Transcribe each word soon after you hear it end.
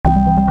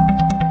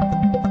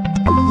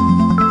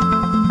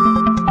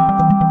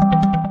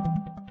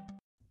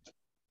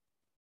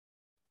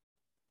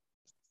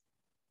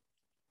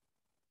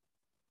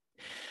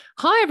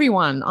Hi,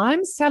 everyone.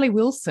 I'm Sally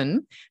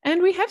Wilson,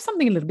 and we have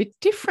something a little bit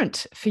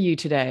different for you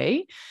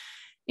today.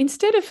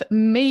 Instead of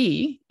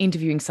me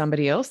interviewing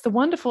somebody else, the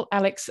wonderful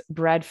Alex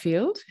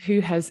Bradfield, who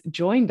has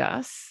joined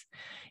us,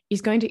 is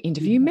going to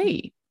interview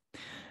me.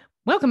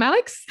 Welcome,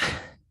 Alex.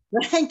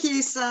 Thank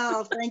you,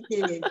 Sal. Thank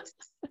you.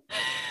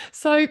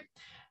 So,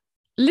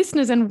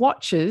 listeners and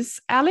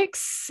watchers,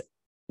 Alex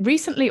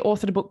recently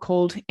authored a book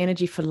called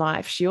Energy for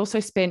Life. She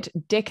also spent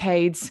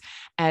decades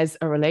as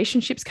a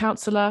relationships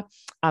counselor,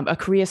 a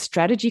career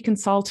strategy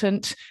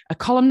consultant, a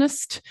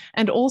columnist,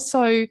 and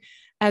also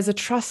as a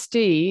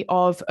trustee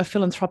of a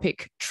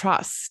philanthropic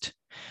trust.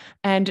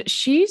 And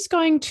she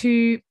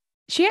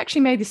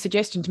actually made this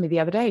suggestion to me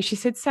the other day. She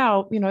said,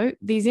 Sal,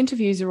 these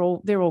interviews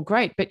they're all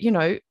great, but,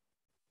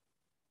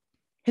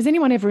 has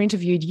anyone ever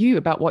interviewed you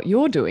about what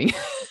you're doing?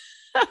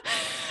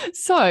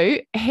 So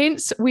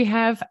hence we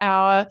have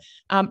our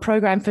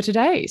program for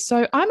today.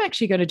 So I'm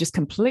actually going to just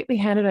completely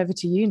hand it over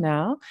to you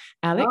now,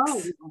 Alex.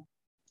 Oh,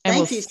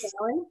 thank you,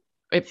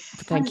 Sally.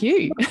 Thank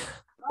you.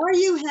 Are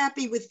you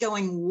happy with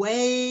going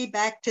way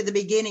back to the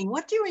beginning?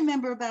 What do you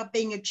remember about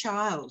being a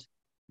child?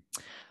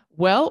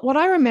 Well, what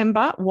I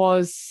remember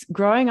was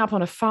growing up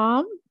on a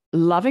farm,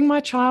 loving my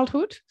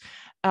childhood.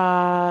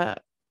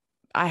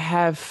 I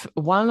have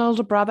one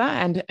older brother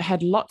and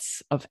had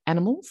lots of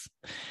animals.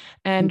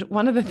 And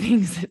one of the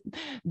things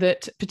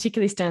that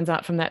particularly stands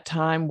out from that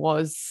time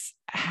was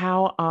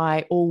how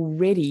I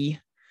already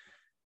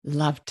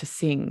loved to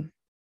sing.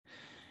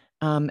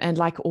 And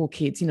like all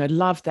kids,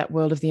 loved that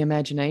world of the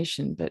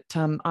imagination. But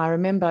I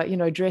remember,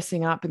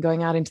 dressing up and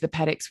going out into the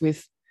paddocks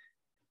with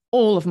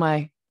all of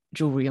my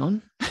jewelry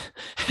on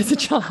as a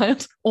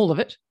child, all of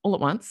it, all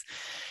at once,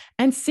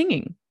 and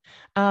singing.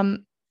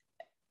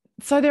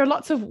 So there are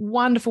lots of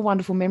wonderful,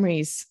 wonderful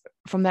memories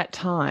from that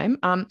time.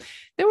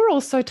 There were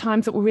also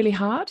times that were really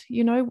hard,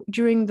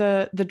 during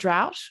the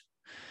drought,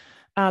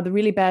 the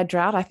really bad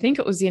drought. I think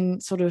it was in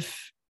sort of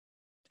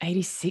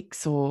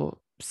 86 or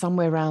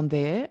somewhere around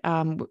there.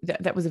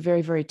 That was a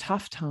very, very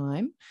tough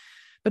time.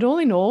 But all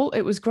in all,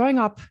 it was growing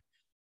up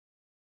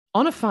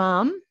on a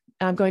farm,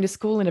 going to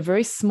school in a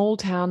very small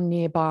town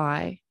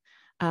nearby.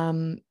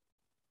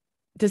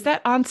 Does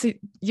that answer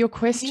your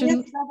question?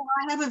 Yes,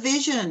 I have a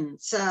vision,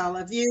 Sal,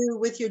 of you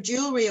with your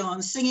jewelry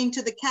on, singing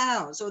to the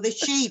cows or the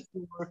sheep.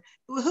 Or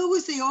who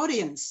was the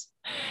audience?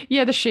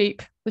 Yeah, the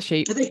sheep.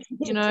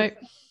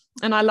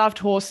 And I loved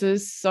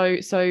horses, so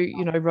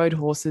rode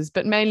horses,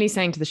 but mainly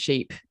sang to the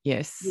sheep.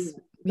 Yes,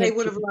 yeah, they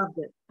would have loved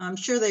it. I'm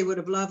sure they would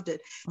have loved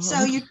it. Oh.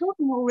 So you're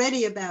talking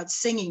already about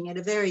singing at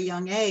a very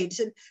young age.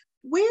 And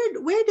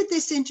where did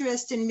this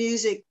interest in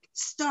music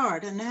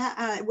start? And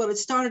it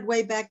started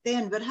way back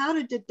then, but how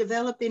did it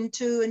develop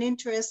into an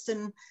interest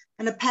and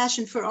a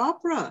passion for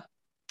opera?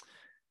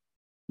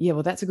 Yeah,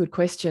 well, that's a good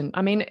question.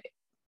 I mean,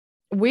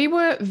 we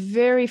were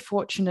very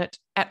fortunate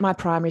at my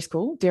primary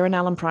school, Darren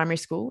Allen Primary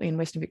School in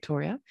Western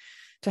Victoria,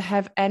 to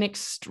have an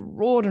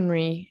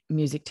extraordinary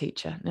music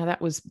teacher. Now,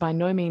 that was by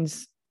no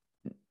means,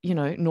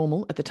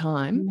 normal at the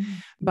time,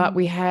 but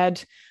we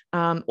had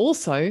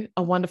also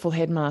a wonderful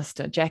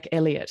headmaster, Jack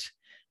Elliott,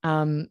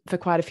 for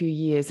quite a few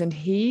years. And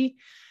he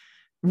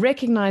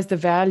recognized the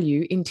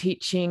value in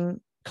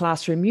teaching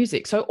classroom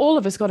music. So all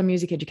of us got a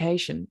music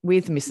education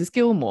with Mrs.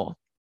 Gilmore,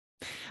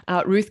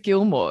 Ruth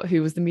Gilmore,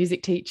 who was the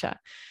music teacher.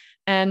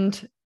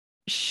 And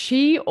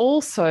she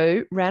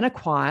also ran a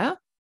choir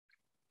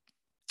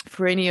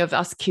for any of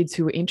us kids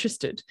who were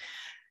interested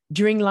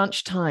during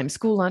lunchtime,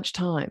 school lunch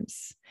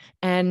times.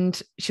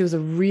 And she was a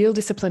real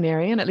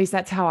disciplinarian. At least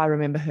that's how I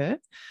remember her.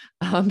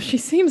 She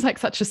seems like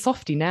such a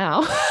softie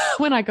now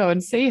when I go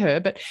and see her.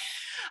 But,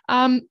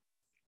 and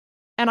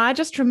I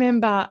just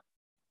remember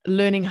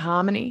learning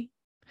harmony.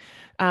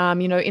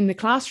 In the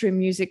classroom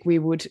music, we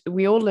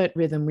all learnt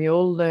rhythm. We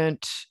all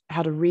learnt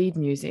how to read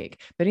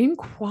music. But in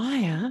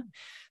choir,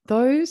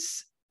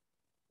 those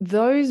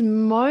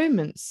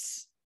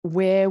moments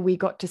where we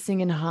got to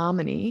sing in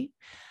harmony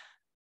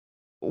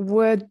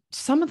were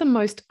some of the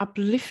most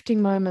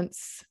uplifting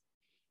moments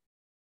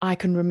I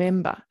can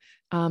remember.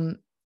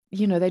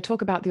 They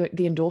talk about the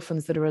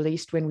endorphins that are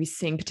released when we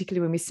sing,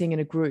 particularly when we sing in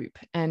a group.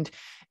 And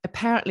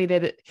apparently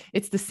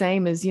it's the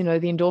same as, the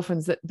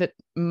endorphins that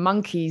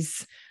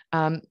monkeys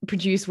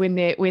produce when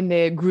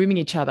they're grooming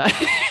each other.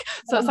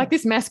 So it's like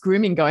this mass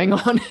grooming going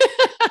on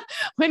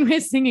when we're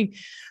singing.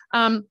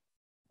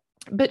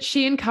 But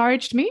she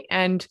encouraged me,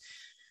 and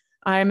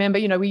I remember,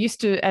 we used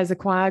to, as a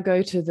choir,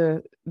 go to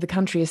the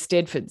country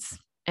Eisteddfods,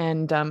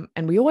 and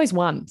we always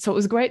won. So it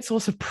was a great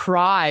source of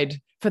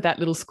pride for that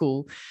little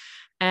school.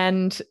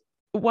 And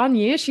one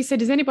year she said,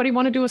 does anybody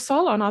want to do a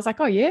solo? And I was like,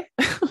 oh yeah.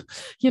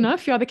 A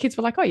few other kids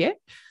were like, oh yeah.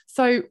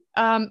 So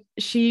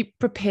she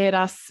prepared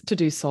us to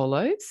do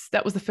solos.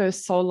 That was the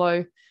first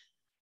solo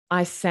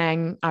I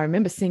sang. I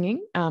remember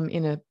singing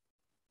in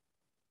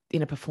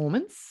a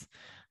performance.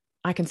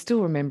 I can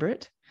still remember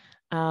it.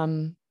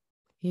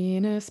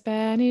 In a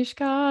Spanish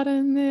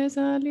garden, there's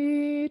a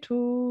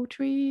little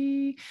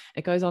tree.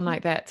 It goes on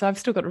like that. So I've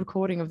still got a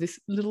recording of this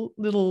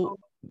little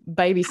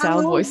baby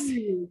Sal voice.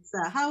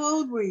 How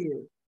old were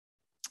you?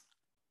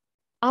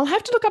 I'll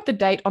have to look up the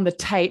date on the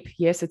tape.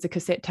 Yes, it's a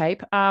cassette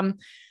tape.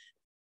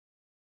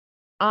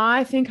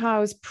 I think I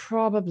was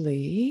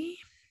probably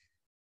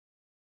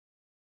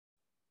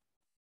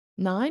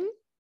 9.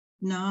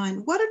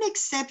 What an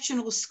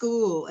exceptional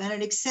school and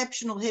an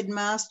exceptional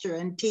headmaster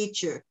and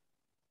teacher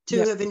to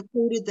Yep. have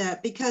included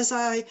that, because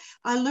I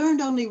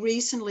learned only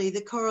recently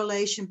the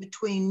correlation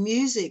between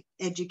music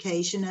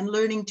education and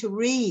learning to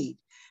read.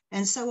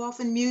 And so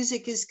often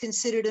music is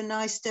considered a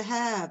nice to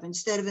have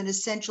instead of an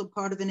essential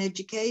part of an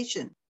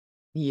education.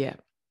 Yeah.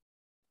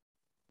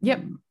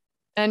 Yep.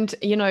 And,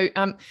 you know,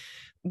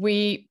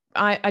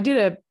 I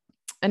did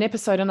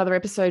another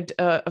episode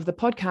of the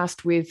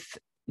podcast with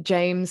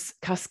James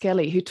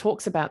Cuskelly, who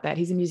talks about that.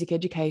 He's a music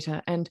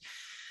educator. And,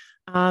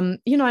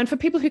 you know, and for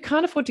people who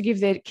can't afford to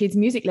give their kids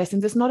music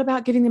lessons, it's not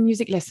about giving them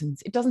music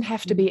lessons. It doesn't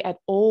have to be at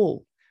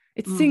all.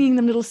 It's singing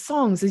them little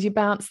songs as you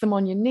bounce them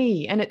on your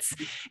knee. And it's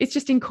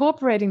just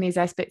incorporating these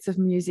aspects of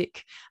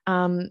music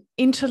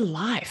into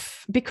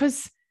life,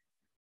 because,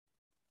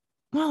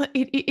 well,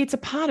 it's a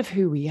part of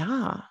who we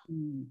are.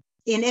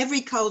 In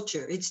every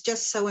culture, it's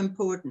just so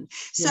important.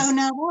 So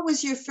now that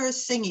was your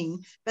first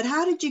singing, but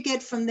how did you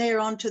get from there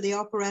onto the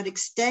operatic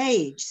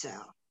stage,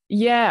 Sal?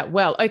 Yeah,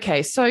 well,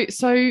 okay. So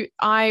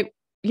I,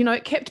 you know,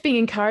 kept being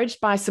encouraged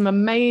by some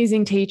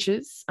amazing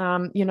teachers.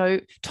 You know,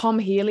 Tom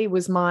Healy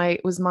was my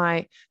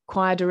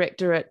choir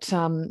director at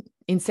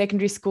in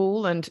secondary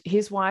school, and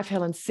his wife,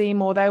 Helen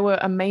Seymour, they were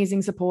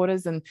amazing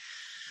supporters. And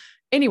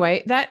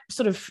anyway, that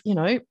sort of, you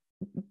know,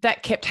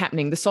 that kept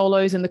happening, the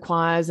solos and the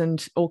choirs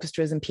and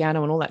orchestras and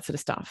piano and all that sort of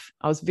stuff.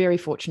 I was very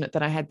fortunate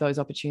that I had those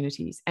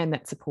opportunities and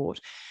that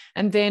support.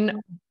 And then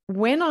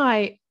when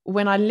I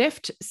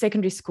left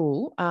secondary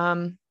school,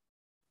 I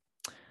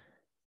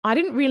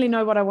didn't really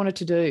know what I wanted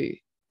to do.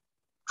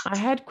 I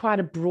had quite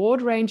a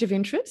broad range of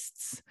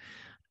interests,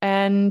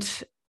 and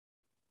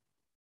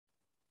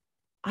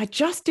I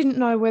just didn't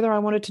know whether I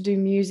wanted to do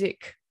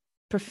music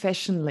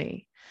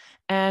professionally.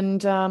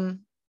 And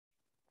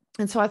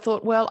so I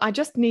thought, well, I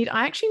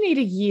actually need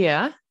a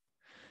year.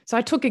 So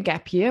I took a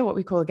gap year, what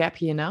we call a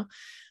gap year now.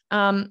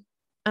 And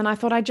I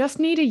thought, I just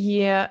need a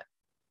year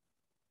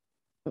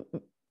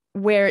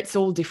where it's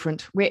all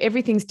different, where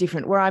everything's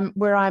different,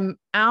 where I'm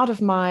out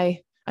of my,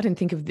 I didn't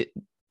think of it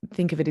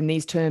in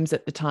these terms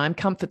at the time,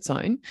 comfort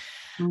zone.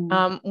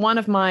 One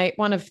of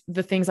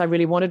the things I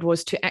really wanted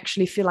was to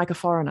actually feel like a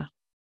foreigner.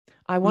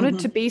 I wanted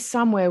to be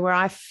somewhere where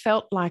I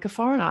felt like a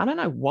foreigner. I don't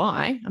know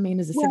why. I mean,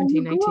 as a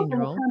 17, 18-year-old.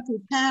 In a country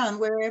town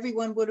where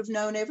everyone would have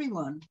known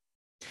everyone.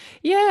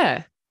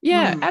 Yeah,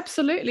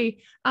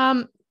 absolutely.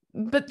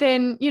 But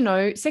then, you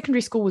know,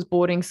 secondary school was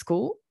boarding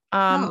school.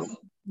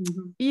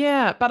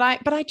 Yeah, but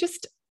I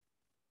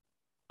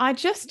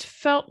just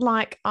felt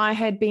like I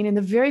had been in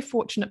the very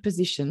fortunate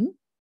position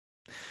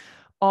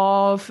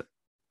of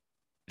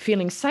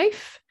feeling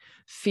safe,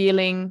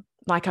 feeling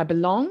like I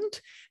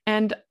belonged.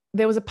 And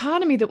there was a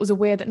part of me that was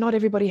aware that not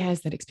everybody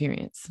has that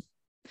experience.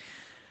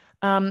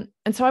 And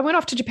so I went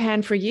off to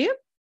Japan for a year.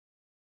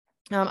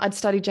 I'd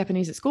studied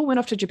Japanese at school, went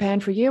off to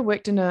Japan for a year,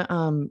 worked in a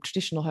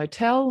traditional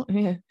hotel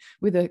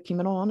with a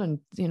kimono on and,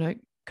 you know,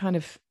 kind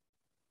of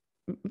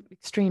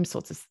extreme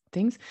sorts of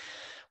things.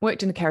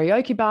 Worked in a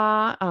karaoke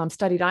bar,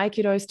 studied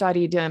Aikido,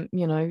 studied,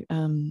 you know,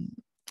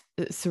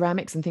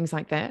 ceramics and things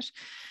like that.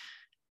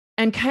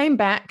 And came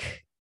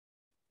back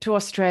to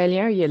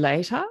Australia a year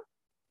later.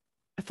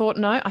 I thought,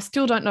 no, I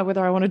still don't know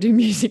whether I want to do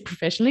music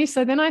professionally.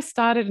 So then I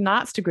started an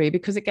arts degree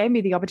because it gave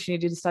me the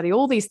opportunity to study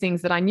all these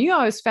things that I knew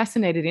I was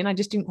fascinated in. I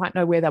just didn't quite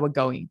know where they were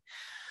going.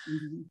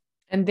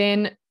 And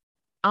then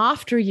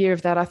after a year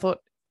of that, I thought,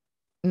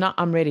 no,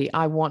 I'm ready.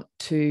 I want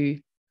to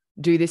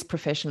do this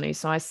professionally.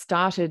 So I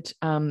started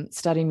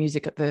studying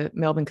music at the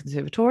Melbourne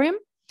Conservatorium.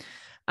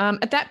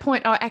 At that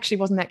point, I actually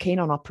wasn't that keen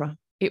on opera.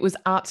 It was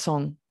art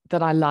song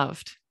that I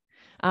loved,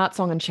 art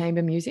song and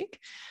chamber music.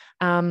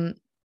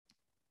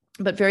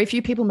 But very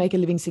few people make a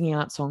living singing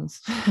art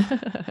songs.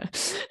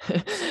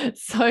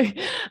 So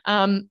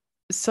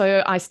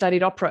I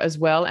studied opera as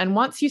well. And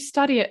once you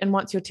study it and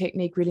once your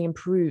technique really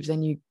improves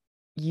and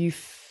you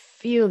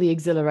feel the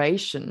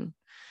exhilaration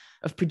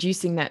of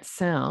producing that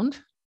sound,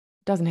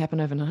 it doesn't happen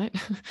overnight.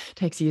 It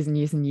takes years and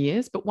years and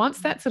years. But once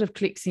that sort of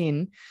clicks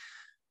in,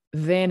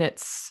 then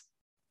it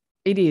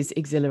is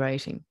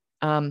exhilarating.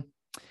 Not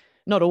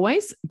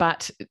always,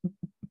 but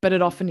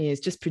it often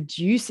is, just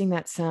producing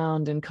that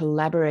sound and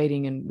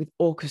collaborating and with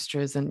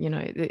orchestras, and, you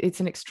know, it's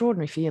an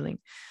extraordinary feeling.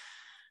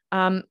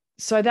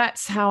 So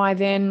that's how I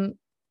then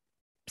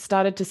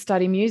started to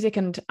study music,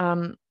 and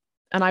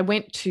I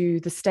went to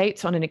the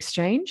States on an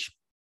exchange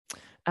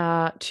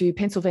to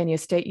Pennsylvania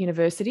State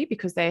University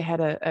because they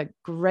had a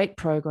great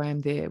program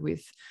there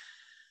with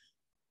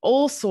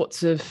all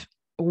sorts of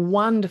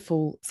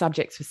wonderful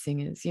subjects for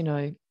singers, you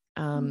know,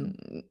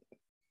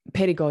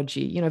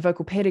 pedagogy, you know,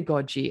 vocal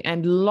pedagogy,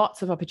 and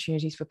lots of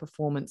opportunities for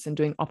performance and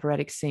doing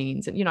operatic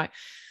scenes. And, you know,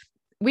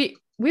 we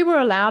were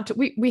allowed to,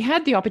 we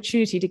had the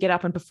opportunity to get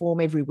up and perform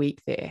every week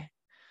there.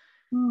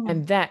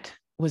 And that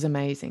was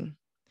amazing.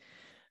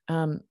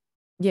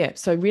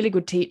 So really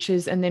good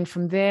teachers. And then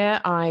from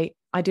there, I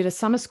I did a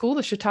summer school,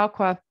 the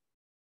Chautauqua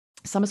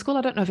Summer School.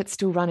 I don't know if it's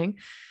still running.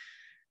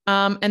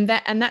 And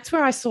that's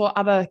where I saw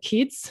other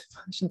kids,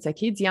 I shouldn't say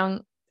kids,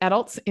 young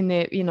adults in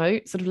their,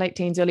 sort of late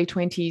teens, early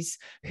 20s,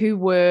 who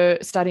were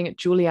studying at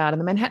Juilliard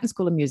and the Manhattan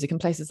School of Music and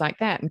places like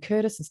that, and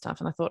Curtis and stuff.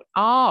 And I thought,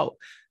 oh,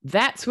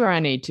 that's where I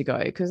need to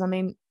go. Because, I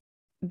mean,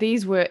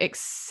 these were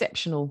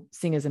exceptional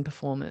singers and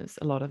performers,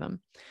 a lot of them.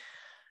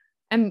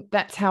 And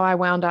that's how I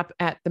wound up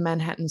at the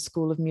Manhattan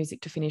School of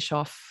Music to finish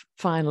off,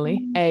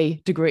 finally,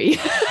 a degree.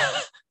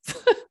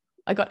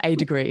 I got a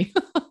degree.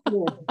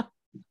 Yeah.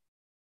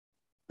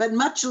 But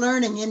much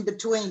learning in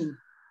between.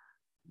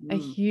 A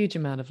huge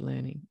amount of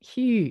learning.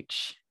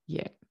 Huge.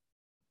 Yeah.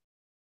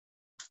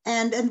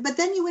 But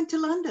then you went to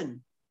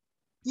London.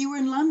 You were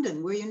in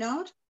London, were you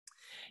not?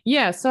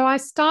 Yeah. So I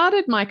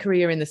started my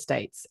career in the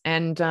States,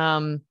 and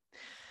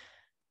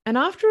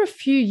after a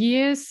few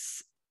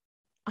years,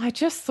 I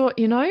just thought,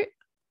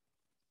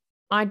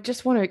 I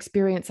just want to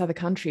experience other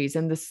countries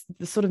and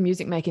the sort of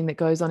music making that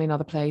goes on in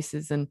other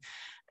places.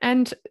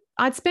 And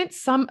I'd spent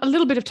a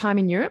little bit of time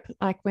in Europe,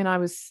 like when I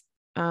was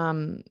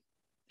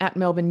at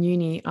Melbourne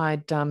Uni.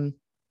 I'd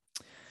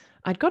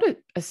got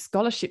a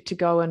scholarship to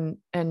go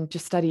and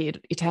just study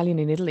Italian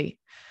in Italy.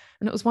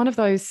 And it was one of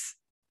those,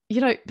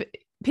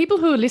 people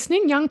who are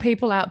listening, young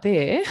people out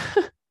there,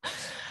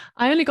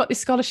 I only got this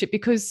scholarship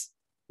because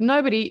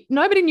nobody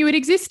knew it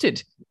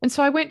existed. And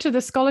so I went to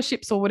the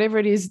scholarships or whatever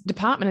it is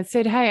department and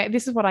said, hey,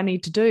 this is what I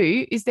need to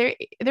do. Are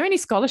there any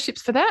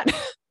scholarships for that?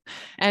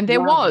 And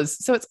there was.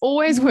 So it's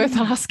always worth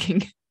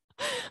asking.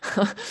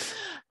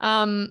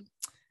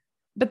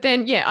 But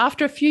then,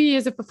 after a few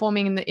years of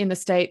performing in the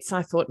States,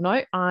 I thought,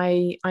 no,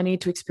 I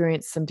need to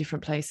experience some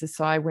different places.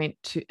 So I went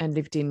to and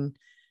lived in.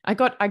 I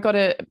got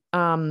a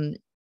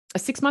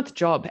 6-month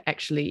job,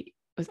 actually.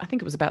 I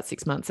think it was about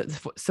 6 months at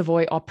the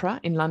Savoy Opera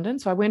in London.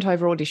 So I went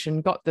over,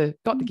 auditioned, got the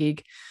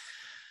gig.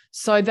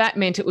 So that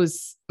meant it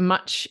was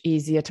much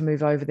easier to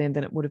move over then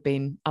than it would have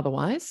been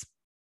otherwise.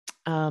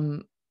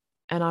 And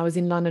I was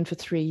in London for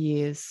 3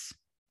 years.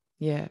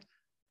 Yeah.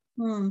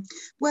 Well,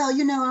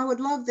 I would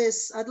love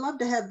this. I'd love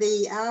to have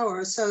the hour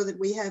or so that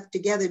we have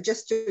together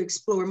just to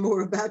explore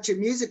more about your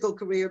musical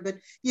career. But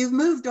you've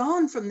moved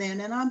on from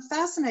then, and I'm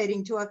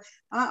fascinated to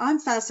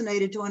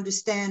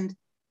understand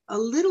a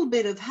little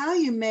bit of how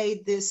you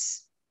made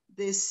this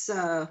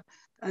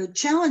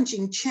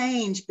challenging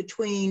change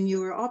between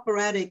your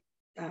operatic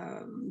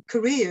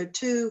career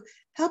to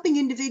helping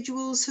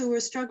individuals who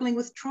are struggling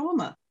with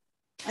trauma.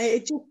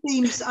 It just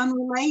seems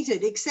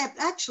unrelated, except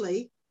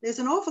actually there's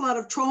an awful lot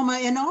of trauma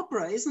in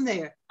opera, isn't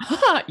there?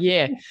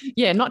 Yeah,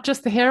 not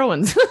just the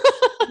heroines.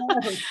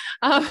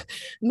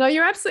 No,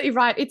 you're absolutely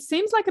right. It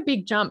seems like a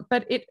big jump,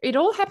 but it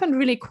all happened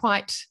really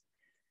quite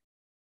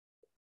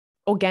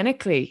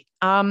organically.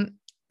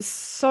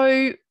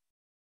 So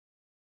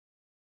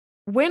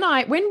when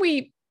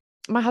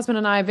my husband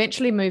and I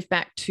eventually moved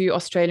back to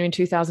Australia in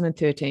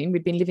 2013,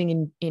 we'd been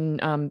living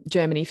in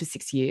Germany for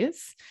 6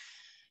 years.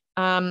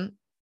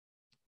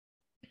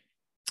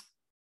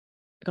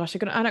 Gosh, I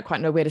don't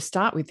quite know where to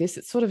start with this.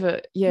 It's sort of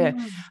So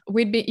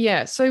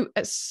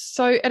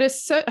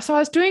I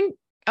was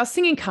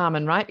singing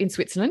Carmen, right, in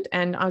Switzerland,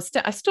 and I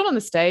stood on the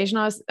stage,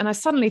 and I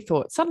suddenly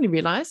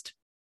realized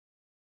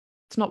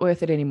it's not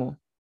worth it anymore.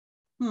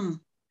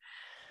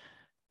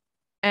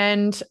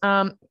 And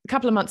a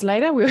couple of months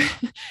later, we were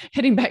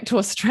heading back to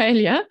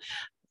Australia.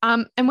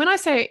 And when I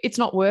say it's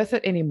not worth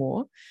it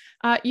anymore,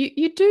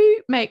 you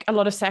do make a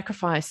lot of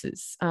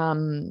sacrifices.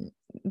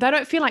 They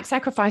don't feel like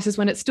sacrifices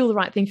when it's still the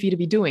right thing for you to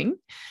be doing.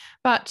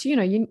 But,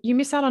 you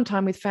miss out on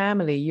time with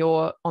family.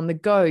 You're on the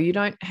go. You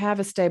don't have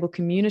a stable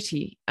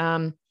community.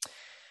 You're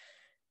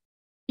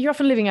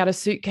often living out of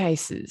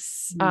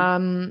suitcases.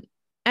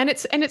 And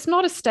it's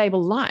not a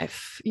stable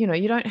life. You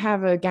don't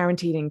have a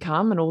guaranteed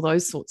income and all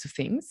those sorts of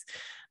things.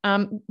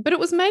 But it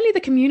was mainly the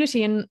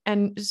community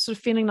and sort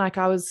of feeling like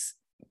I was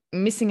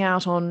missing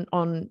out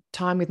on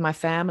time with my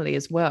family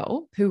as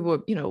well, who were,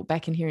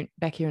 back here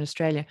in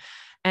Australia.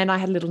 And I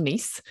had a little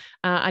niece.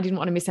 I didn't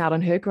want to miss out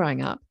on her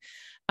growing up.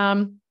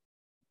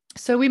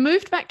 So we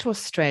moved back to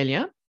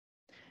Australia.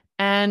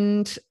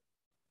 And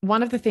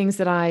one of the things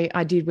that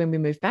I did when we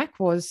moved back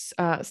was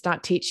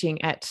start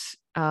teaching at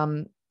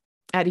a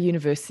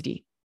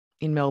university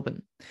in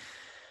Melbourne.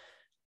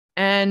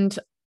 And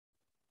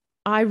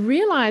I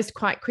realized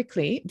quite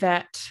quickly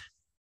that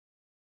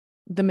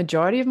the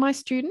majority of my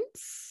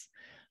students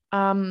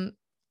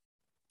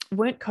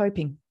weren't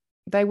coping.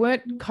 They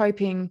weren't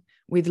coping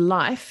with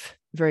life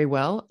very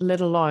well, let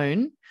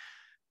alone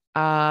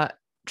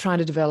trying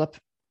to develop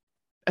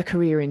a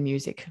career in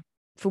music,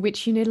 for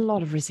which you need a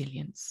lot of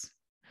resilience.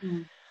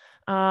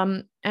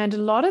 And a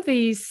lot of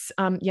these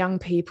young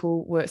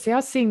people I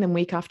was seeing them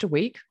week after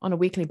week on a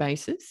weekly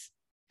basis.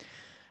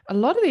 A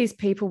lot of these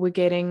people were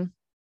getting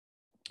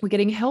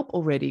help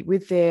already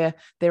with their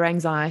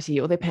anxiety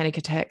or their panic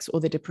attacks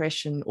or their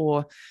depression,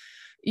 or,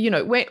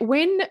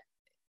 when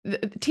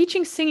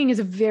teaching singing is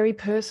a very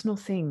personal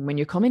thing. When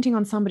you're commenting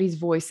on somebody's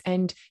voice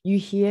and you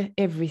hear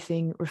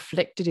everything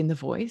reflected in the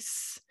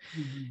voice,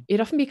 it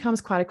often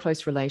becomes quite a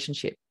close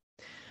relationship.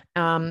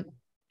 And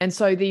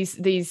so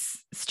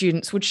these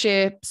students would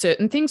share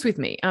certain things with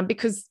me,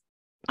 because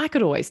I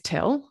could always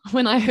tell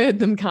when I heard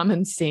them come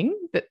and sing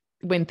that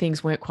when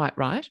things weren't quite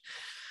right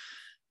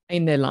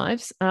in their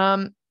lives.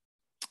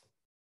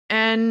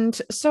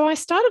 And so I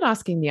started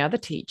asking the other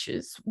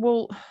teachers,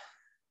 well,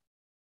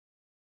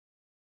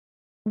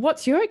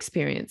 what's your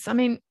experience? I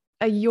mean,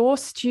 are your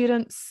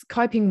students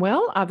coping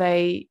well? Are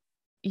they,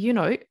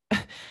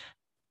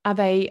 are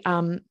they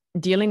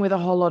dealing with a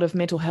whole lot of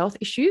mental health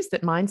issues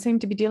that mine seem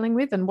to be dealing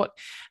with? And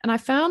I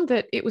found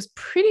that it was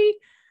pretty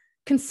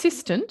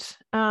consistent,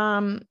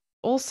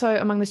 also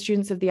among the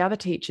students of the other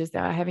teachers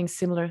that are having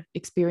similar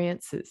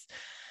experiences.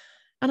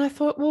 And I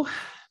thought, well,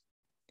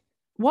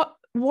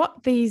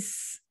 what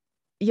these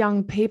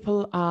young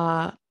people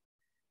are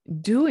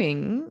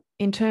doing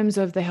in terms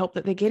of the help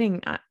that they're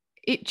getting,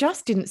 it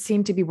just didn't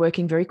seem to be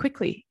working very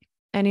quickly.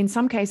 And in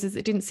some cases,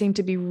 it didn't seem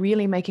to be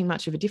really making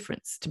much of a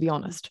difference, to be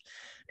honest.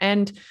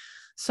 And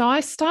so I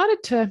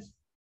started to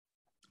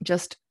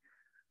just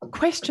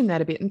question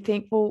that a bit and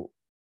think, well,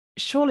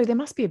 surely there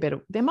must be a better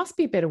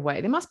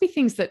way. There must be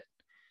things that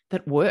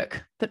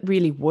work, that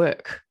really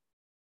work.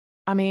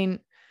 I mean,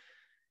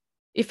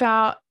 if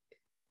our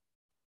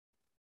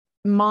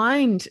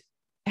mind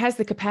has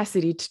the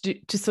capacity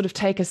to sort of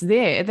take us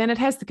there, then it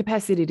has the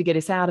capacity to get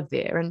us out of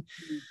there.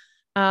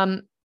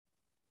 And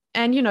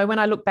when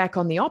I look back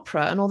on the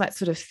opera and all that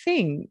sort of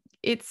thing,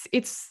 it's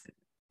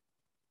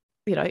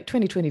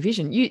 2020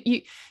 vision.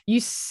 You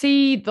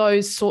see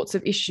those sorts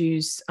of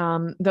issues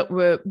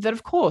that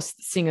of course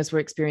singers were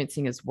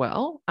experiencing as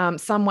well.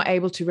 Some were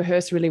able to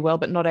rehearse really well,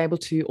 but not able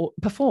to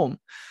perform,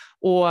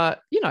 or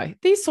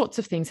these sorts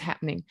of things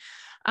happening.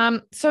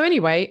 So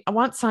anyway,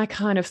 once I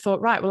kind of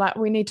thought, right, well,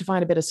 we need to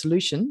find a better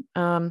solution.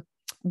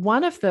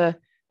 One of the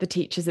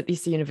teachers at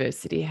this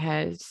university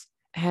has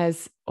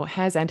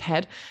and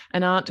had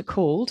an aunt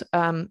called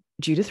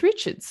Judith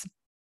Richards.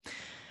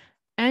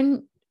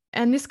 And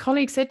this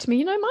colleague said to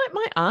me,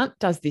 my aunt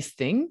does this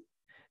thing.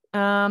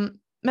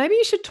 Maybe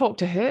you should talk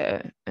to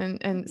her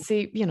and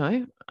see,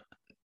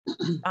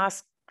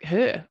 ask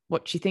her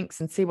what she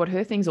thinks and see what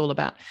her thing's all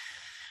about.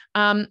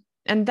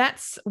 And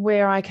that's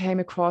where I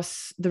came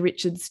across the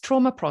Richards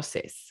trauma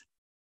process,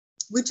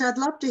 which I'd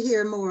love to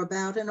hear more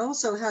about, and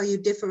also how you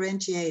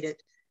differentiate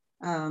it,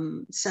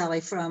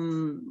 Sally,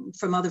 from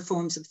other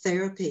forms of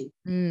therapy.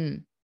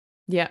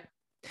 Yeah.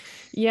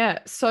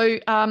 So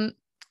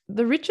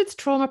the Richards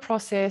trauma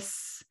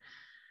process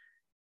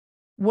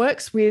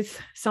works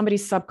with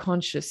somebody's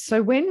subconscious.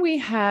 So when we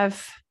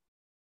have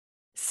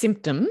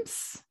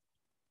symptoms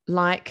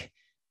like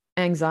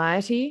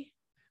anxiety,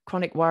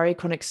 chronic worry,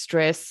 chronic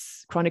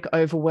stress, chronic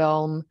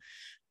overwhelm,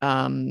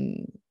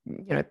 the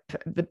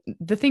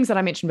things that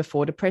I mentioned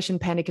before, depression,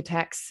 panic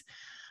attacks,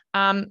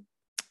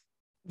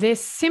 they're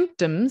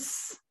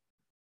symptoms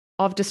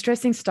of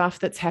distressing stuff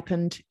that's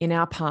happened in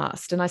our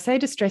past. And I say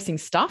distressing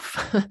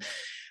stuff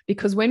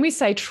because when we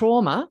say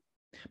trauma,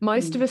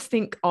 most of us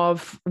think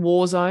of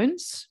war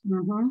zones,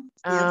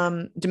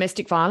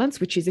 domestic violence,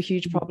 which is a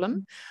huge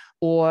problem,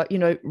 or,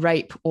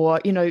 rape, or,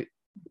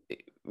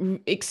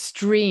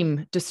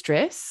 extreme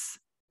distress.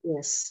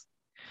 Yes.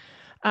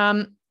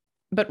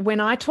 But when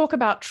I talk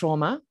about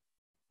trauma,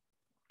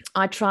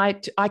 I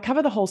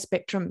cover the whole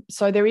spectrum.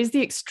 So there is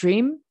the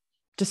extreme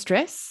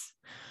distress.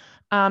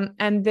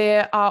 And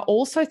there are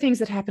also things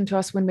that happen to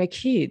us when we're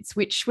kids,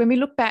 which when we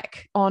look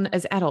back on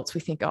as adults,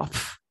 we think, oh,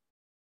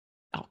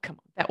 come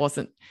on, that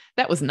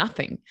was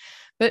nothing.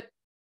 But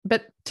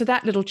to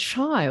that little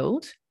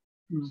child,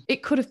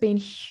 it could have been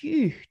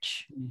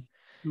huge.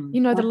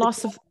 The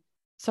loss of,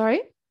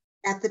 sorry?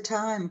 At the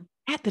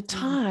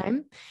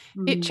time,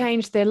 it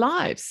changed their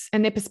lives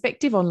and their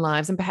perspective on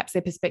lives, and perhaps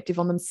their perspective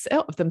on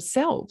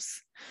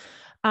themselves.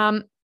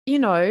 Some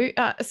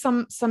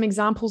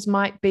examples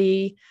might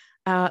be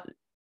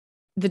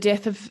the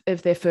death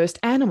of their first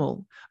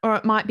animal, or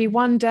it might be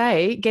one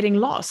day getting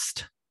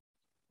lost.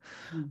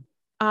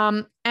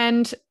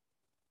 And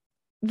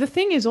the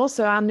thing is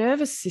also our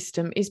nervous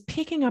system is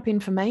picking up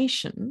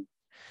information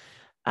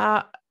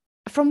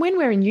from when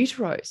we're in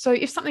utero. So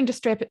if something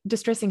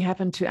distressing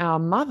happened to our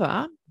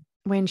mother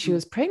when she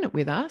was pregnant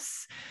with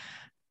us,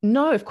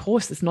 no, of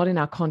course, it's not in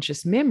our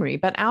conscious memory,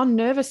 but our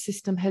nervous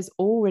system has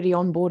already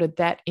onboarded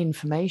that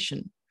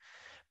information,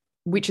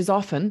 which is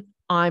often,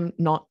 I'm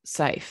not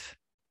safe.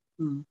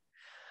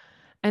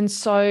 And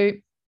so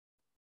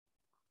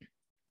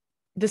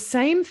the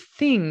same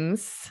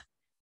things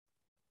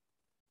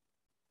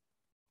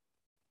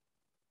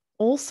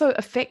also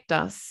affect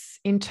us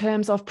in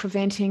terms of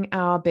preventing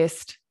our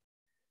best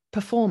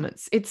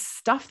performance. It's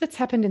stuff that's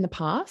happened in the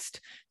past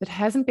that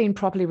hasn't been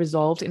properly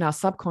resolved in our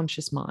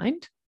subconscious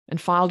mind and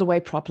filed away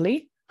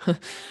properly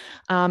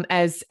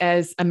as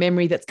a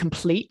memory that's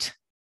complete,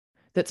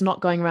 that's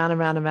not going round and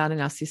round and round in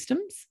our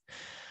systems.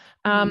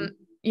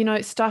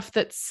 Stuff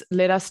that's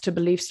led us to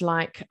beliefs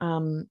like,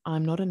 I'm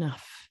not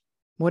enough.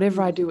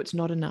 Whatever I do, it's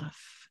not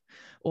enough,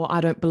 or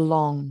I don't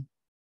belong.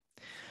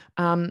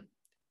 When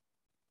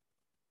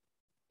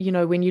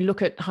you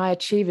look at high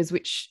achievers,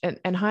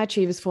 and high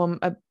achievers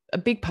form a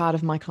big part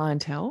of my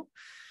clientele,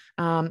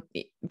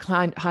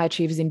 high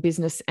achievers in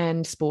business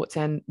and sports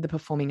and the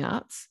performing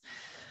arts.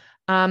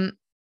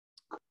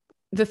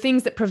 The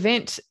things that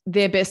prevent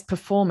their best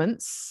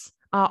performance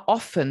are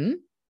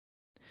often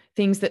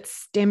things that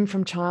stem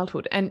from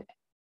childhood. And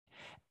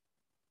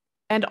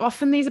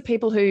often these are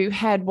people who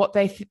had what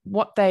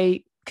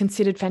they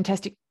considered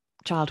fantastic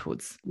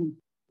childhoods,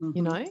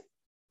 you know?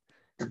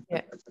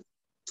 Yeah.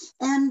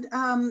 And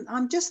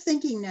I'm just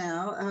thinking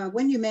now,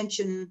 when you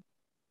mention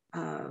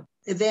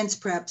events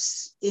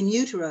perhaps in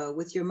utero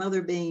with your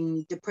mother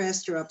being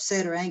depressed or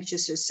upset or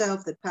anxious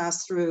herself that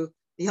passed through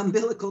the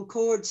umbilical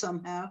cord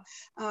somehow,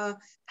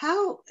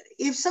 how,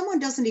 if someone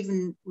doesn't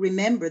even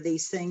remember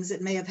these things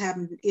that may have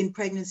happened in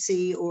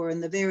pregnancy or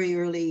in the very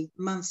early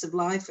months of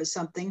life or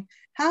something,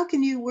 how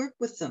can you work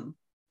with them?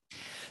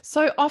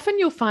 So often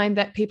you'll find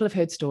that people have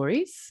heard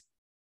stories.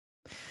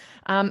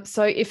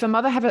 So if a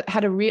mother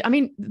had a real, I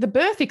mean, the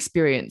birth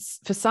experience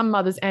for some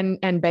mothers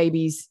and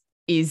babies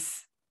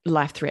is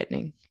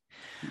life-threatening.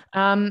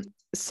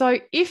 So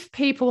if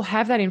people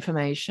have that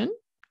information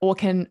or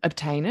can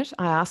obtain it,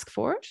 I ask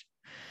for it.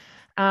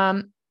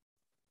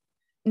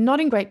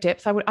 Not in great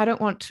depth. I don't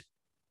want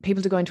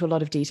people to go into a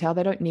lot of detail.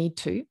 They don't need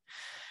to.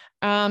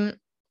 But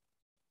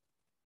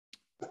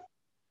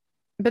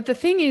the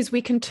thing is,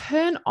 we can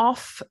turn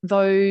off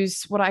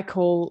those, what I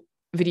call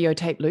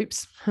videotape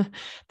loops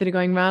that are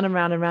going round and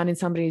round and round in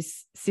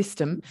somebody's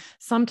system.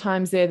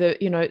 Sometimes they're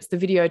it's the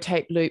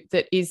videotape loop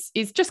that is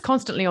just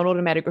constantly on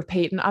automatic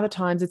repeat. And other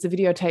times it's a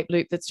videotape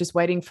loop that's just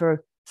waiting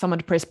for someone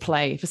to press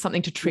play, for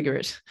something to trigger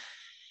it.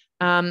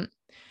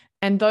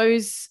 And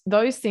those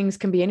things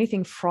can be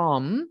anything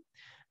from,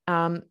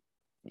 a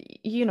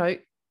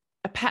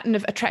pattern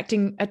of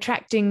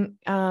attracting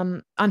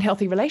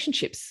unhealthy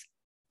relationships,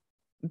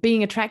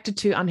 being attracted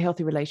to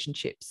unhealthy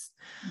relationships.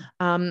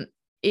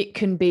 It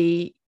can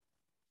be,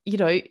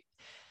 there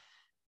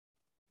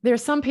are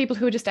some people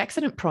who are just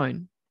accident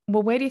prone.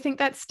 Well, where do you think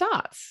that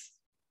starts?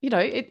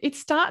 It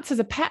starts as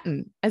a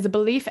pattern, as a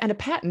belief and a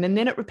pattern, and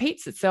then it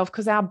repeats itself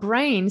because our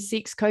brain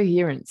seeks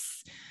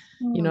coherence,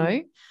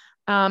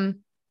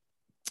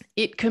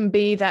 It can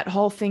be that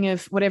whole thing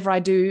of whatever I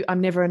do, I'm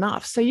never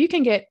enough. So you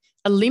can get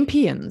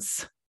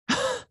Olympians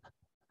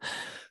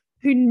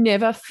who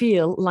never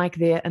feel like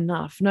they're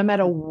enough, no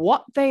matter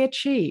what they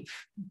achieve.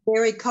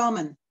 Very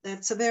common.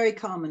 That's a very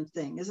common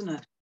thing, isn't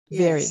it?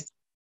 Very. Yes.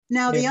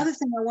 Now, the other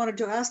thing I wanted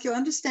to ask you,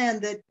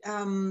 understand that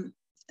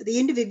the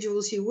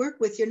individuals you work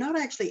with, you're not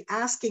actually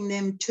asking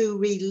them to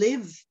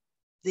relive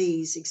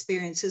these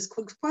experiences.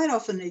 Quite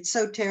often it's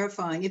so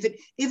terrifying. If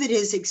it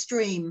is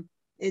extreme,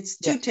 it's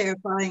too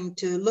terrifying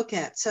to look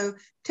at. So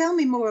tell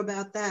me more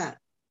about that.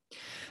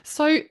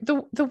 So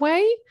the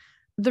way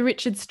the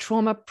Richards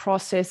trauma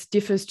process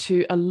differs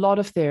to a lot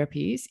of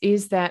therapies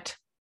is that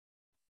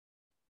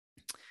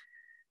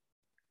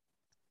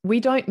we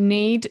don't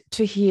need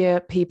to hear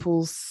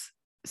people's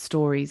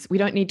stories. We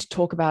don't need to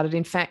talk about it.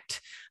 In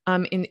fact,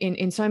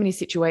 in so many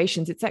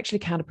situations, it's actually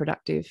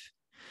counterproductive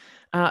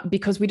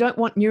because we don't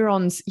want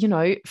neurons,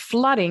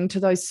 flooding to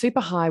those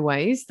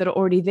superhighways that are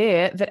already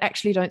there that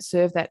actually don't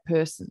serve that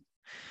person.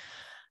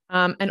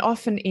 And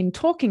often in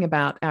talking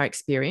about our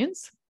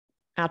experience,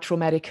 our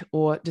traumatic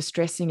or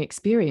distressing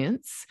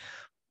experience,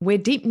 we're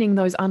deepening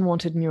those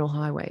unwanted neural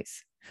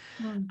highways.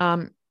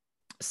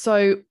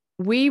 So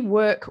we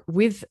work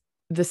with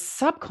the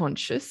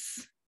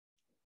subconscious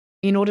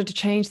in order to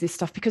change this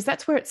stuff, because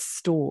that's where it's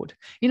stored.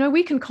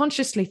 We can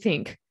consciously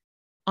think,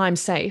 I'm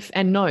safe,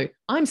 and no,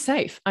 I'm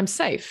safe. And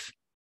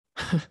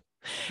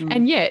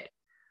yet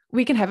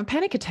we can have a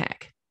panic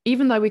attack,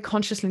 even though we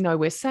consciously know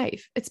we're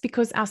safe. It's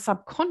because our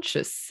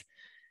subconscious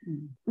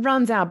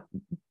runs our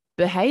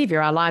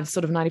behavior, our lives,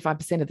 sort of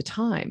 95% of the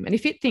time. And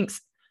if it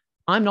thinks,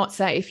 I'm not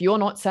safe, you're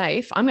not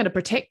safe, I'm going to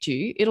protect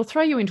you, it'll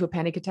throw you into a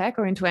panic attack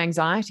or into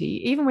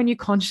anxiety, even when you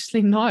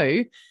consciously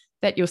know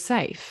that you're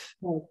safe.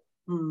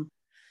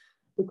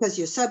 Because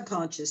your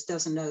subconscious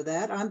doesn't know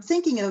that. I'm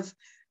thinking of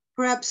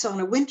perhaps on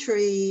a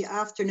wintry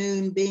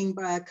afternoon being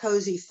by a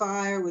cozy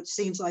fire, which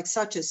seems like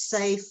such a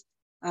safe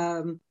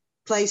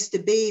place to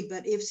be.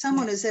 But if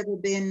someone has ever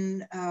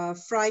been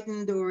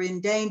frightened or in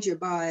danger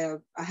by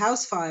a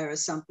house fire or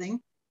something,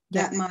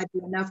 that might be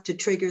enough to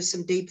trigger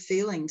some deep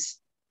feelings.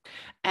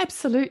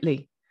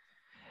 Absolutely.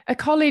 A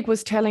colleague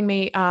was telling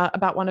me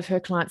about one of her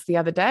clients the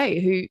other day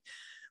who,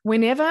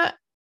 whenever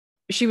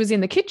she was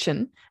in the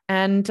kitchen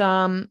and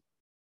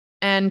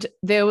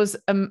there was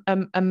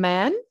a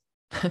man,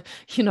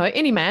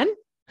 any man,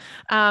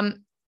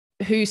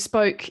 who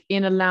spoke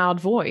in a loud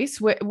voice,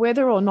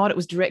 whether or not it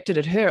was directed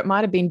at her, it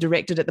might have been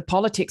directed at the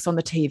politics on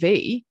the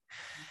TV,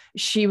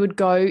 she would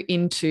go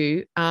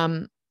into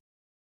a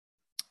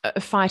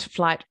fight,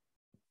 flight,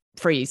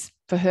 freeze,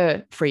 for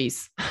her,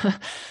 freeze.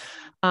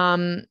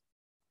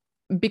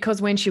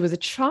 Because when she was a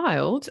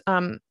child,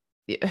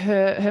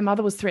 her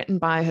mother was threatened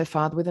by her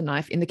father with a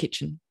knife in the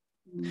kitchen.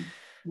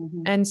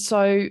 And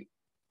so,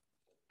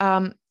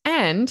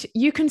 and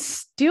you can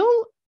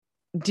still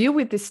deal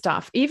with this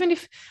stuff, even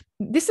if,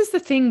 this is the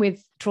thing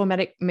with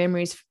traumatic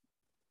memories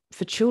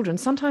for children,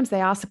 sometimes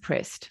they are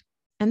suppressed.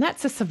 And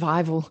that's a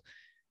survival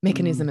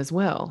mechanism as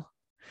well.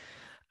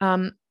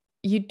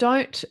 We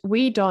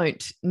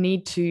don't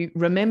need to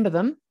remember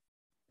them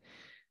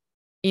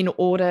in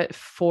order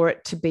for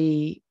it to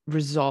be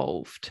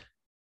resolved.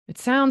 It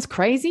sounds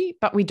crazy,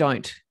 but we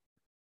don't.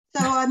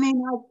 So, I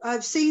mean,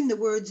 I've seen the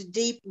words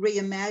deep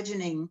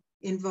reimagining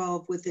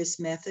involved with this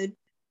method.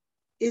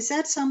 Is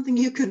that something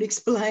you can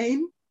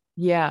explain?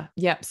 Yeah.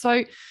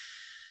 So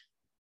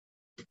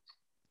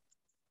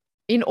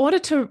in order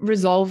to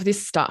resolve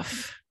this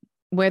stuff,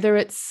 whether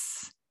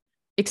it's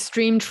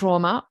extreme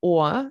trauma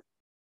or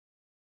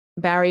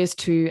barriers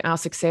to our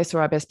success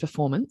or our best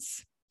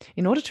performance,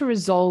 in order to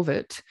resolve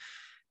it,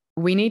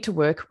 we need to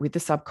work with the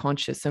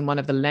subconscious. And one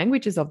of the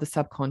languages of the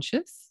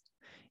subconscious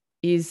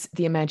is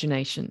the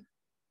imagination.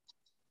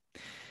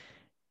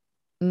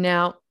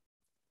 Now,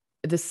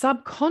 the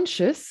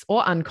subconscious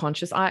or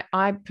unconscious,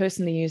 I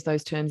personally use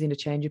those terms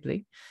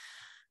interchangeably,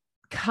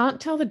 can't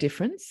tell the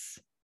difference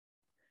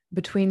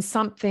between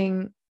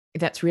something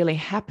that's really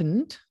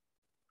happened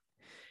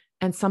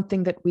and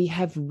something that we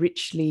have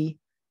richly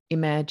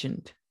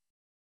imagined.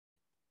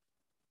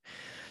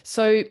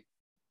 So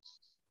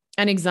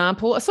an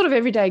example, a sort of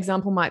everyday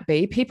example might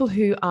be people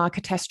who are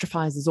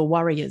catastrophizers or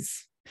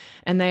worriers,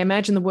 and they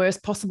imagine the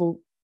worst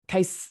possible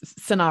case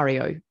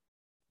scenario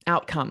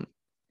outcome.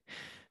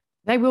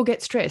 They will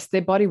get stressed.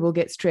 Their body will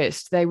get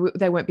stressed. They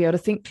won't be able to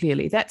think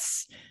clearly.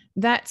 That's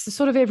a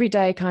sort of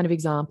everyday kind of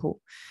example.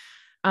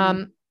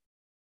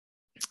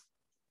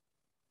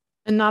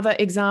 Another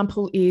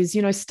example is,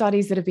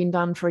 studies that have been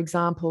done, for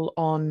example,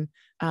 on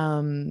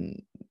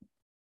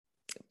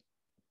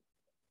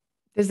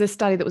there's a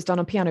study that was done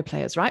on piano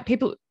players, right?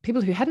 People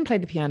who hadn't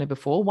played the piano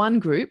before, one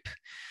group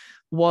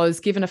was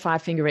given a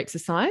 5-finger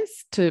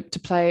exercise to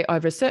play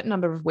over a certain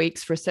number of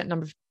weeks for a certain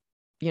number of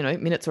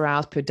minutes or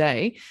hours per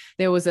day.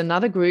 There was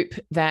another group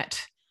that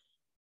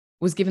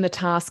was given the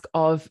task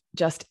of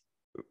just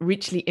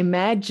richly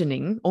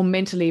imagining or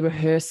mentally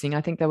rehearsing.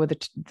 I think they were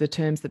the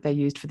terms that they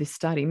used for this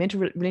study,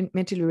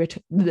 mentally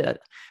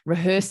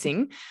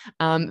rehearsing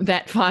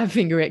that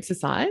 5-finger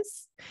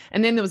exercise.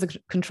 And then there was a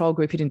control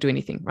group who didn't do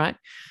anything, right?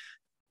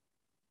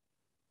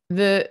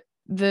 The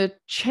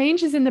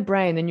changes in the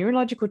brain, the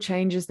neurological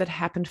changes that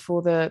happened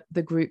for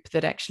the group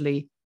that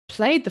actually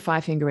played the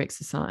 5-finger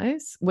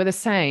exercise were the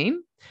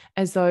same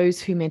as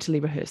those who mentally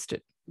rehearsed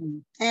it.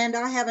 And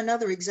I have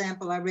another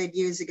example I read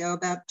years ago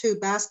about 2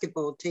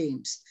 basketball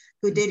teams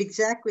who did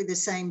exactly the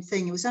same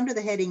thing. It was under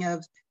the heading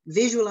of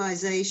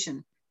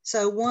visualization.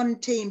 So one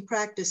team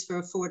practiced for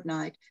a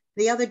fortnight.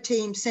 The other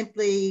team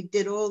simply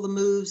did all the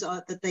moves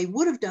that they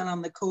would have done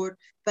on the court,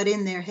 but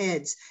in their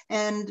heads.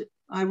 And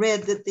I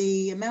read that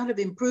the amount of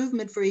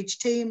improvement for each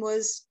team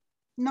was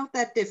not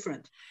that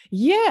different.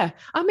 Yeah.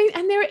 I mean,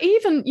 and there are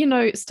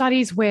even,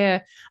 studies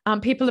where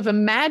people have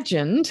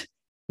imagined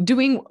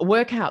doing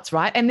workouts,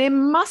 right? And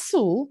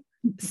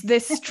their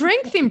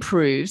strength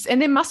improves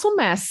and their muscle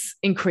mass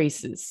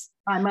increases.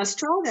 I must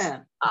try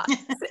that.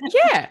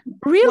 Yeah,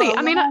 really.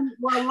 While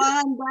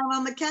lying down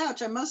on the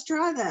couch, I must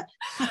try that.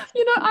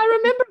 I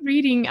remember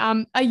reading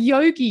a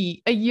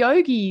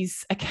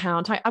yogi's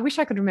account. I wish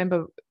I could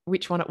remember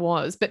which one it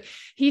was, but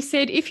he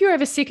said, if you're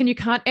ever sick and you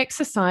can't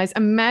exercise,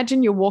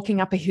 imagine you're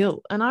walking up a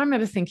hill. And I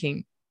remember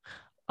thinking,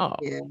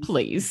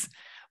 please.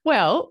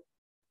 Well,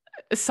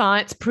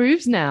 science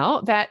proves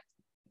now that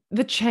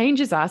the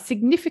changes are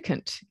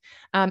significant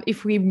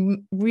if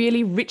we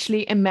really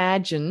richly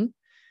imagine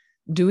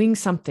doing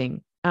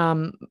something.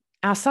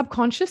 Our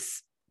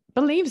subconscious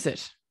believes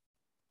it.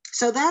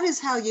 So that is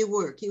how you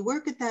work. You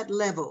work at that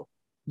level.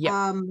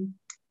 Yeah.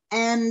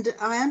 And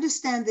I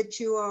understand that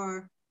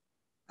you're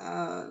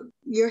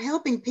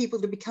helping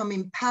people to become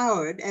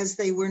empowered as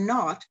they were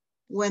not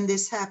when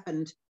this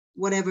happened,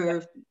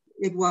 whatever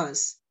it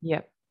was.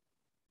 Yeah.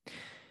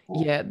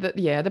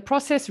 The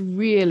process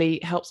really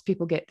helps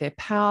people get their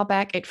power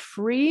back. It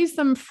frees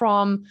them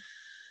from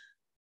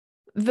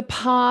the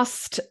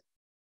past.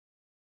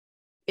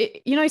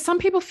 Some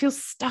people feel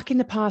stuck in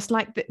the past,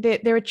 like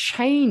there are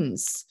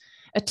chains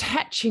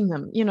attaching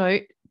them,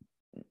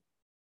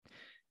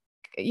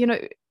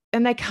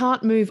 and they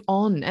can't move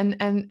on.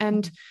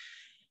 And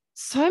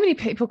so many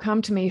people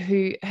come to me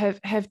who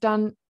have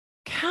done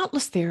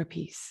countless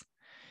therapies.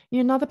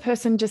 Another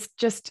person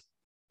just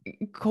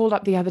called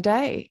up the other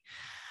day,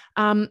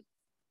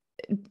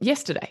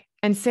 yesterday,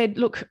 and said,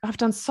 look, I've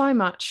done so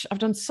much. I've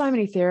done so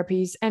many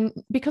therapies. And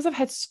because I've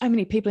had so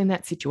many people in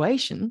that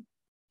situation,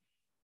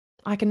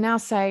 I can now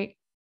say,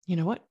 you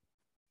know what?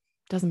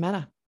 Doesn't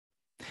matter.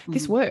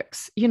 This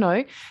works.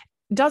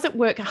 Does it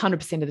work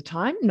 100% of the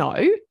time?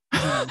 No,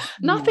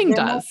 nothing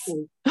does.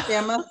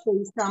 There must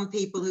be some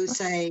people who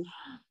say,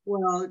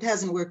 well, it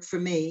hasn't worked for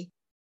me.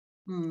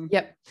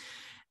 Yep.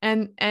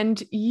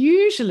 And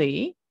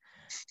usually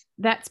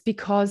that's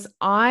because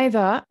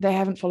either they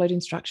haven't followed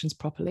instructions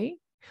properly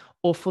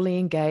or fully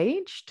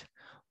engaged,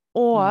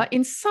 or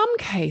in some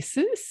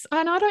cases,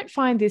 and I don't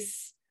find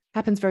this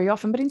happens very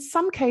often, but in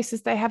some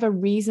cases they have a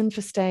reason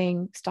for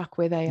staying stuck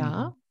where they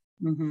are.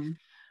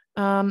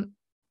 And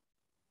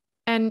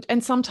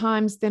And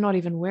sometimes they're not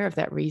even aware of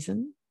that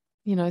reason.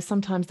 You know,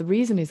 sometimes the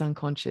reason is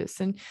unconscious.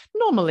 And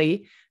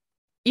normally,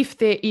 if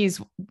there is,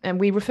 and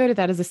we refer to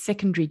that as a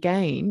secondary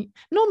gain,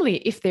 normally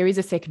if there is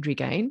a secondary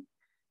gain,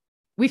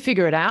 we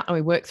figure it out and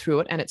we work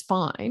through it and it's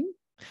fine.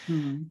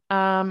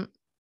 But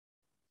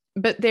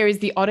there is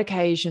the odd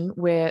occasion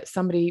where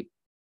somebody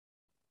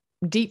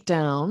deep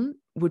down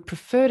would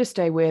prefer to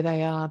stay where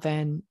they are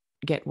than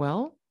get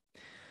well.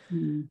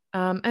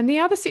 And the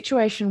other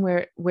situation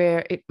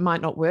where it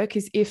might not work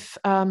is if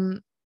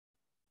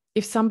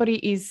somebody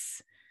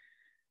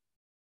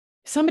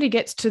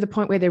gets to the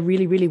point where they're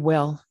really, really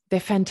well, they're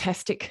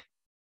fantastic,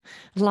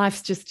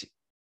 life's just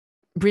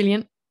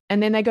brilliant,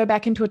 and then they go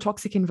back into a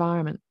toxic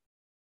environment.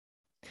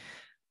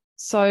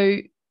 So,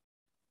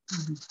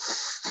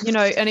 you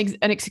know,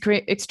 an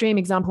extreme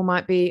example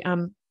might be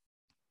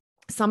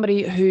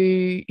somebody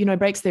who, you know,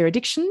 breaks their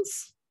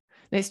addictions.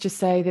 Let's just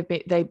say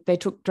they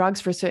took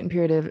drugs for a certain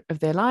period of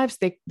their lives.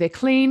 They're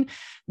clean.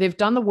 They've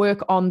done the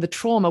work on the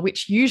trauma,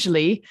 which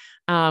usually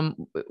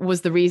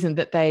was the reason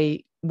that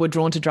they were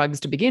drawn to drugs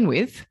to begin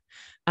with.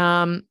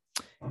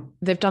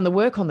 They've done the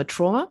work on the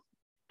trauma,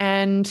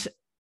 and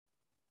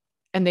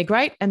they're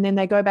great. And then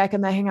they go back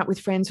and they hang out with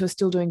friends who are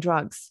still doing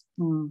drugs.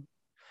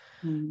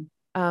 You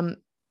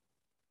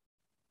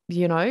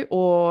know,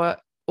 or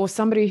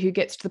somebody who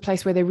gets to the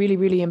place where they're really,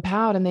 really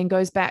empowered and then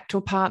goes back to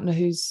a partner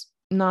who's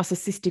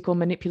narcissistic or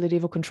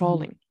manipulative or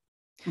controlling.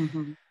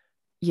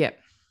 Yeah.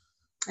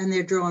 And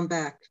they're drawn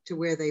back to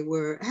where they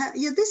were.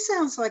 Yeah, this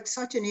sounds like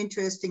such an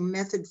interesting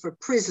method for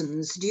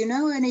prisons. Do you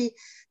know any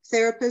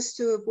therapists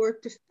who have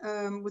worked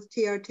with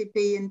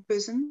TRTP in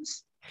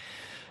prisons?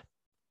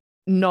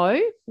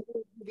 No.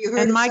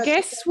 And my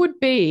guess would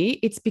be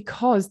it's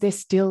because they're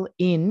still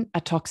in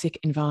a toxic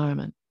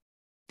environment.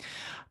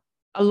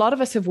 A lot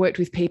of us have worked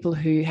with people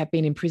who have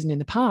been in prison in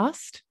the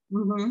past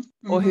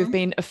or who've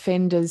been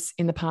offenders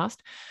in the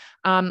past.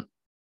 But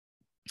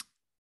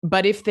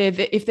if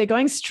they're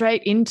going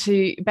straight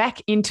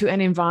back into an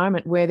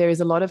environment where there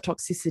is a lot of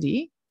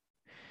toxicity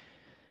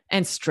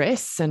and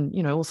stress and,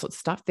 you know, all sorts of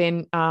stuff,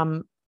 then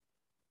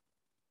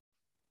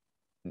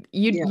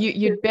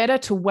you'd better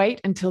to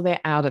wait until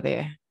they're out of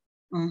there.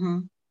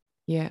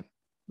 Yeah.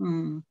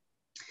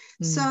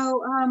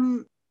 So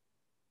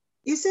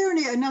is there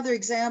another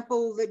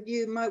example that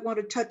you might want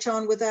to touch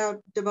on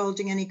without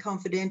divulging any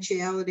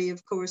confidentiality,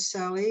 of course,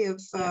 Sally,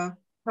 of how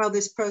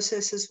this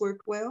process has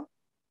worked well?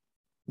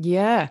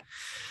 Yeah.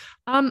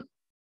 And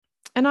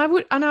I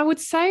would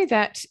say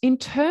that in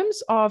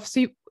terms of,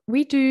 so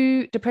we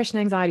do depression,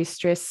 anxiety,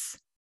 stress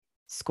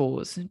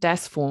scores,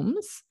 DASS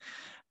forms,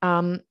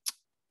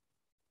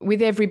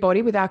 with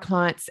everybody, with our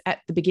clients at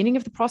the beginning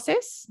of the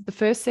process, the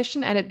first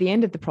session, and at the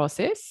end of the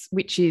process,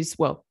 which is,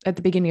 well, at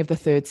the beginning of the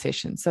third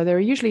session. So there are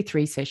usually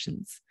 3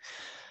 sessions.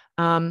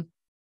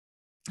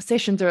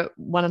 Sessions are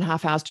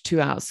 1.5 hours to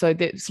 2 hours. So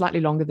they're slightly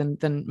longer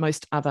than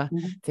most other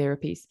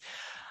therapies.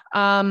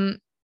 And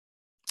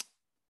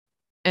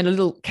a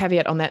little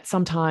caveat on that,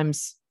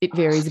 sometimes it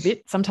varies a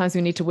bit. Sometimes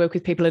we need to work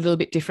with people a little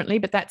bit differently,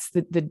 but that's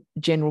the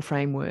general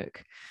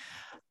framework.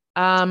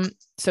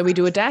 So we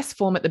do a DASS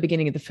form at the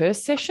beginning of the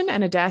first session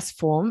and a DASS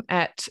form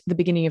at the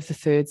beginning of the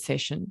third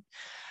session.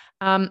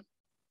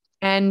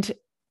 And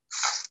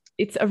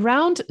it's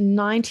around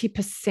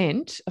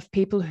 90% of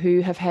people who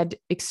have had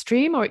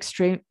severe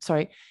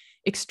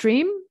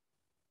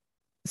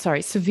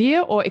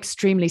or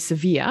extremely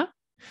severe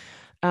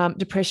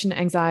depression,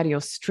 anxiety,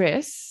 or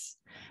stress.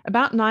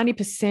 About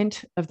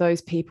 90% of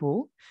those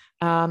people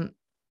come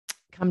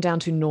down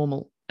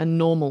to a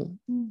normal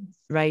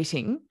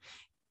rating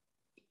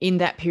in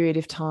that period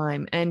of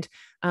time. And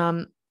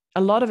a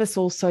lot of us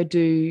also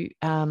do,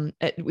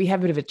 we have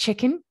a bit of a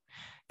check-in,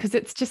 because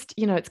it's just,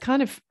 you know, it's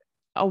kind of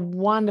a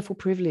wonderful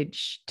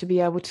privilege to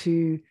be able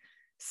to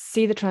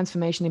see the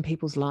transformation in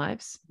people's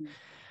lives.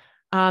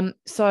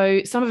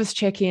 So some of us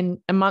check in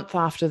a month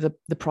after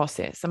the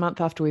process, a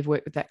month after we've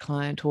worked with that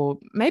client, or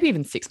maybe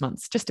even 6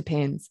 months, just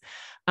depends.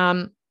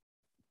 And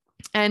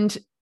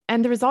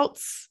the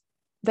results,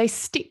 they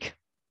stick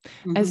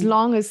as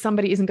long as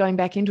somebody isn't going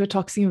back into a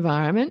toxic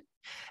environment.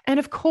 And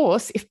of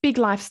course, if big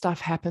life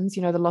stuff happens,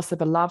 you know, the loss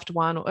of a loved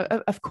one, or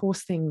of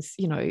course things,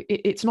 you know,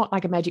 it's not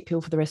like a magic pill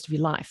for the rest of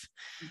your life.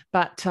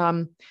 But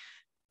the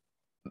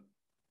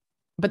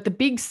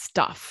big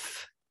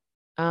stuff,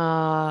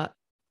 has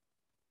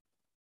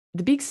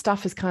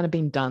kind of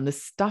been done. The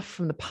stuff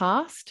from the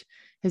past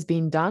has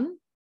been done.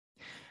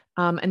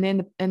 And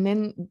then,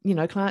 you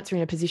know, clients are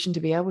in a position to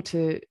be able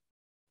to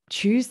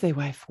choose their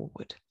way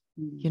forward,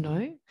 you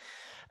know?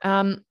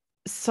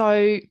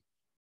 So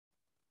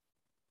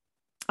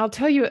I'll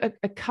tell you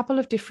a couple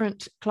of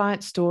different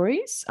client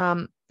stories.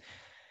 And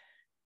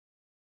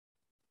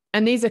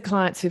these are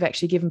clients who've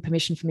actually given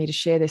permission for me to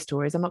share their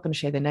stories. I'm not going to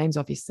share their names,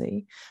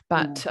 obviously,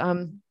 but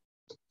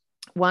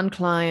one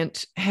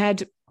client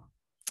had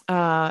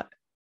a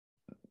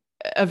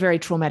very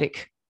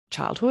traumatic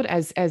childhood,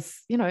 as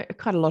you know,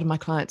 quite a lot of my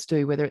clients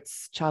do, whether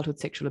it's childhood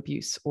sexual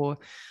abuse or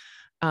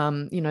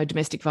you know,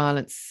 domestic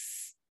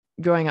violence,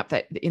 growing up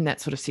in that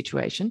sort of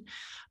situation.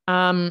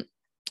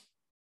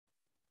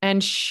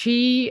 And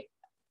she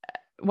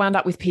wound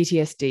up with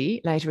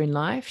PTSD later in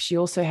life. She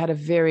also had a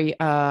very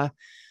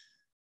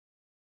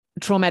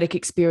traumatic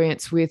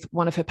experience with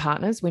one of her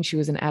partners when she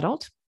was an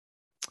adult.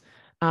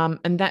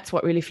 And that's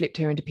what really flipped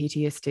her into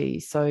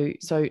PTSD. So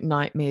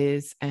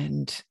nightmares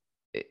and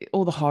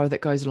all the horror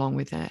that goes along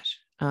with that.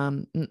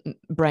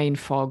 Brain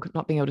fog,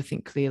 not being able to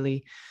think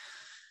clearly,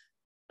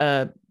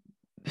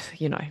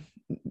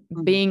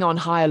 being on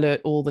high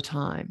alert all the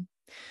time.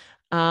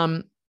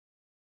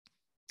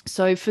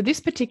 So for this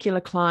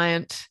particular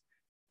client,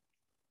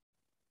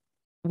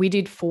 we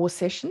did 4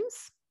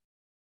 sessions.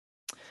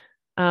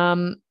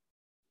 And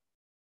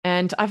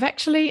I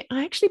actually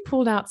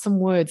pulled out some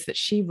words that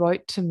she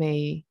wrote to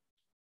me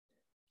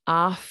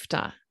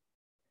after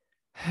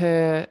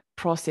her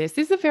process.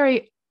 This is a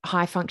very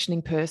high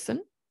functioning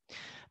person,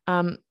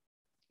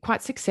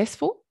 quite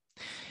successful,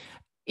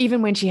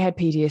 even when she had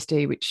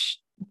PTSD, which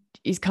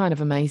is kind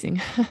of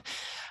amazing.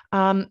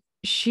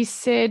 She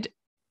said,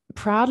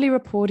 proudly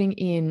reporting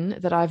in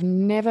that I've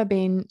never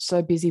been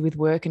so busy with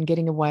work and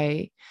getting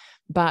away,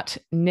 but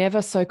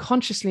never so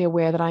consciously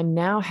aware that I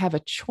now have a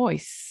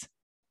choice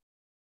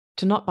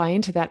to not buy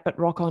into that, but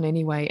rock on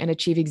anyway and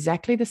achieve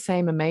exactly the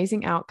same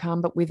amazing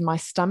outcome, but with my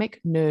stomach,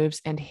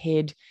 nerves, and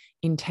head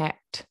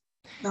intact.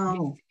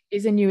 Oh.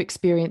 This is a new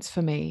experience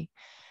for me,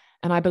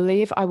 and I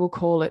believe I will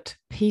call it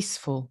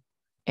peaceful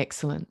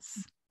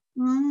excellence.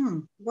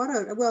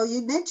 Well,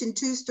 you mentioned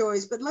 2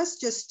 stories, but let's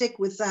just stick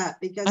with that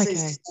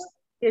because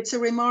it's a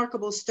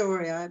remarkable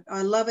story.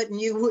 I love it, and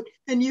you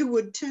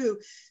would too.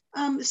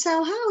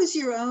 Sal, how has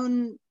your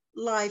own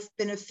life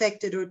been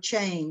affected or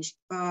changed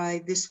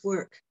by this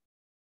work?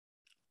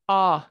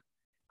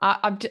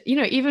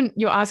 Even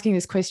you're asking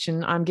this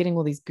question, I'm getting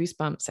all these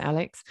goosebumps,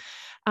 Alex.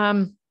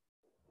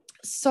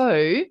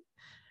 So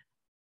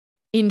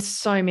in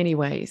so many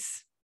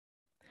ways.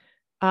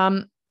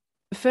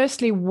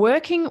 Firstly,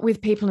 working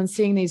with people and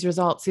seeing these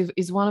results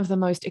is one of the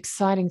most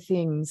exciting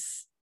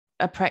things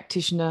a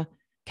practitioner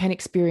can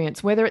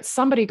experience, whether it's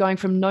somebody going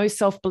from no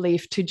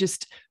self-belief to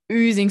just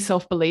oozing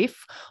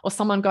self-belief, or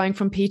someone going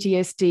from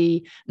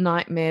PTSD,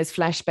 nightmares,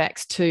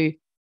 flashbacks to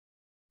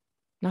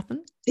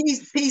nothing.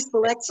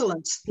 Peaceful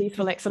excellence.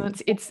 Peaceful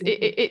excellence. It's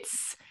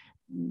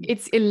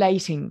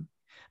elating.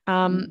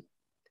 And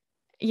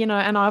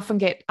I often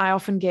get,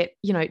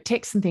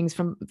 texts and things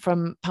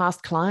from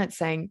past clients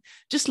saying,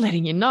 just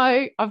letting you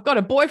know, I've got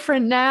a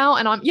boyfriend now,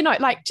 and I'm,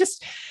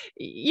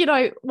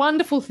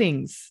 wonderful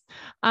things.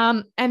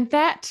 And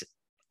that,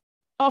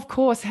 of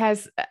course,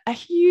 has a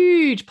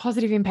huge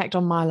positive impact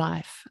on my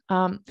life.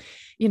 To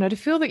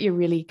feel that you're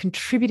really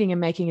contributing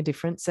and making a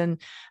difference. And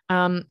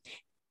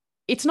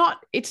it's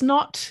not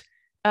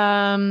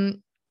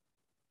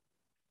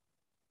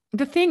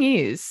the thing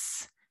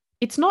is,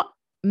 it's not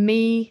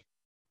me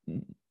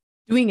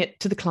doing it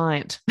to the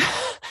client.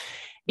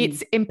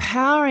 It's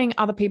empowering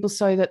other people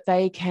so that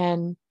they're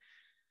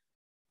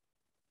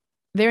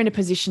in a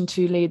position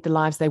to lead the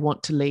lives they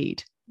want to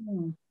lead.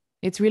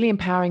 It's really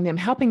empowering them,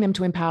 helping them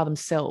to empower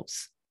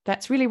themselves.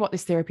 That's really what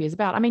this therapy is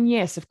about. I mean,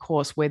 yes, of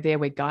course,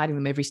 we're guiding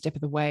them every step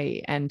of the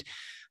way, and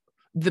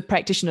the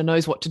practitioner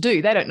knows what to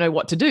do. They don't know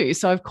what to do.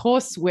 So of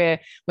course we're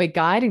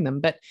guiding them,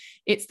 but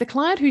it's the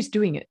client who's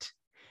doing it.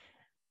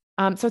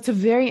 So it's a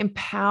very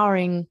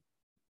empowering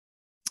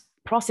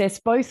process,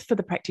 both for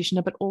the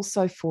practitioner, but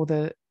also for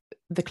the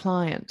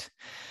client.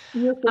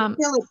 You're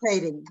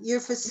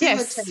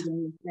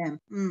facilitating.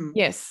 Them.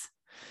 Yes.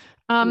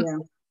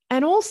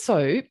 And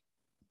also,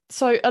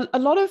 so a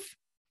lot of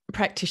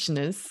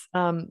practitioners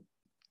come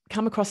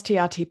across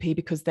TRTP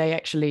because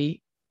they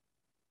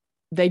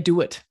do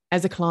it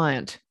as a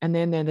client, and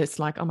then it's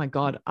like, oh my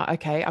God,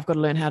 okay, I've got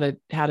to learn how to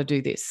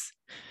do this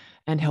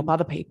and help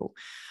other people.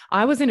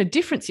 I was in a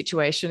different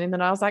situation in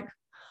that I was like,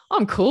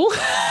 I'm cool.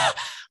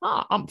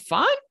 I'm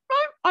fine.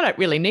 I don't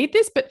really need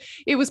this, but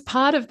it was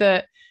part of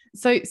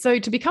so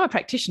to become a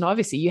practitioner,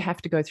 obviously you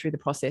have to go through the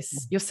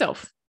process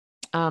yourself.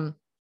 And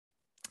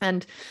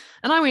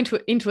I went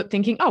into it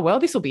thinking, oh, well,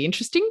 this will be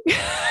interesting,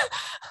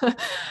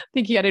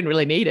 thinking I didn't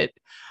really need it.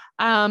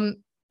 And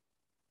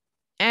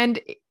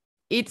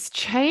it's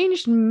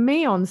changed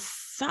me on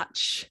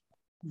such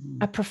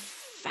a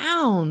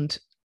profound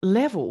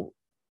level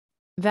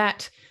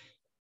that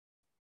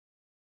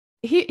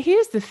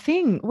here's the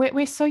thing.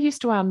 We're so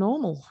used to our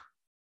normal.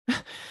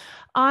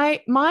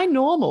 My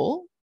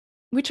normal,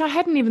 which I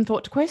hadn't even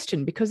thought to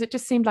question because it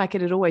just seemed like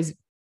it had always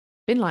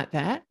been like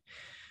that,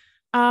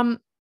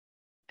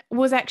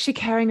 was actually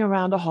carrying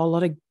around a whole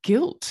lot of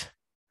guilt.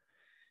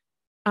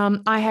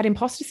 I had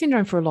imposter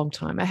syndrome for a long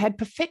time. I had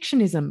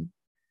perfectionism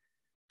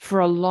for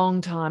a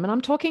long time. And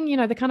I'm talking,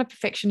 the kind of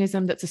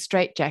perfectionism that's a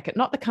straitjacket,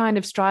 not the kind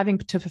of striving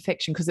to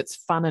perfection because it's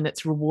fun and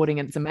it's rewarding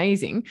and it's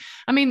amazing.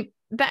 I mean,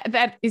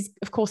 that is,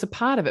 of course, a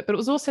part of it, but it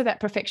was also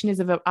that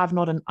perfectionism of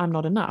I'm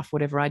not enough.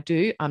 Whatever I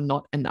do, I'm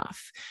not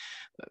enough.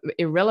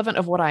 Irrelevant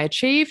of what I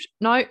achieved,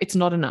 no, it's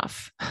not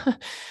enough.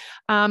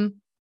 And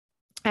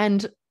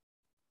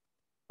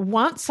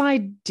once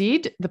I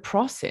did the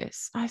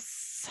process, I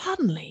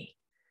suddenly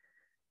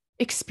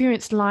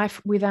experienced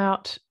life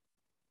without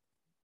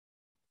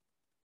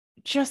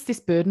just this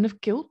burden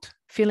of guilt,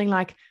 feeling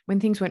like when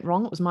things went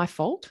wrong, it was my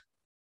fault.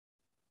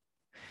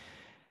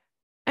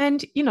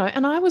 And, you know,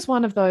 and I was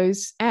one of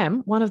those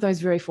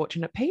very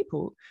fortunate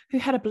people who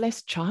had a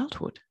blessed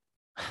childhood.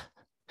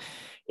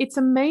 It's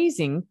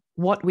amazing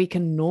what we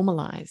can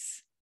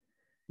normalize.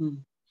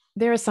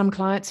 There are some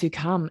clients who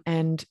come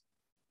and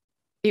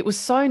it was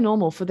so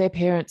normal for their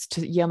parents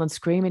to yell and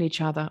scream at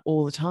each other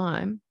all the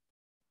time.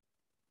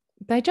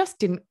 They just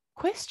didn't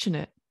question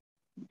it.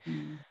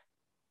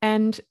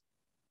 And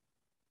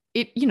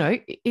it, you know,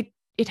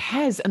 it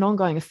has an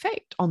ongoing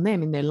effect on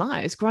them in their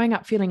lives, growing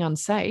up feeling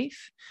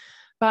unsafe.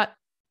 But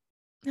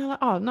they're like,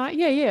 oh, no,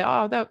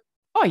 yeah.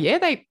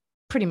 They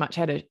pretty much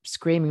had a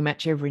screaming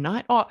match every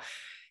night. Oh,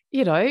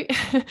 you know.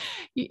 That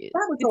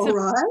was all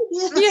right.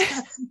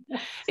 Yeah.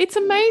 It's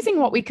amazing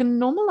what we can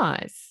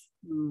normalize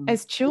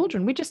as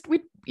children.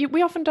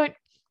 We often don't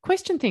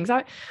question things.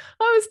 I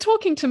was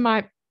talking to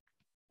my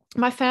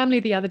family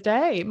the other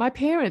day, my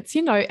parents,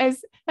 you know,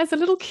 as a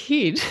little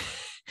kid,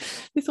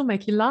 this will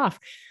make you laugh.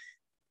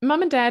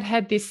 Mum and Dad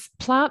had this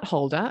plant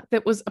holder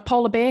that was a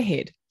polar bear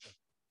head.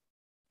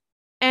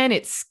 And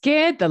it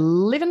scared the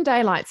living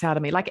daylights out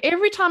of me. Like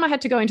every time I had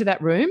to go into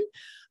that room,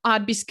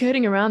 I'd be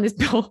skirting around this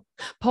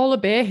polar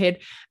bear head.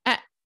 I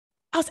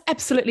was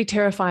absolutely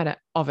terrified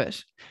of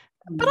it.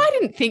 But I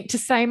didn't think to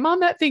say,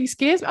 Mum, that thing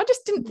scares me. I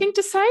just didn't think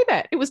to say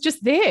that. It was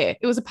just there.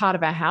 It was a part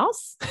of our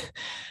house,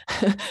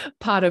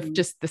 part of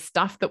just the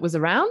stuff that was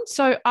around.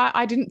 So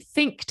I didn't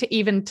think to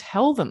even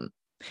tell them.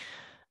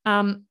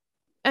 And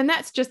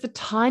that's just the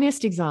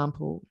tiniest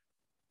example,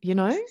 you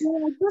know?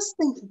 Well, I just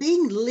think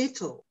being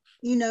little,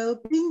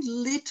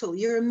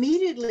 you're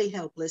immediately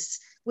helpless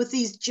with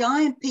these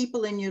giant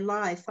people in your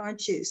life,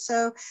 aren't you?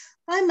 So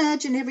I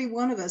imagine every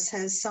one of us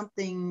has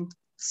something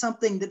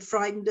that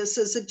frightened us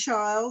as a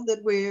child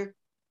that we're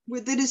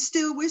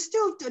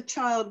still a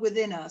child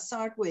within us,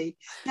 aren't we?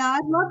 Now,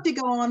 I'd love to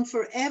go on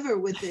forever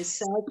with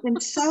this. It's been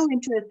so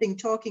interesting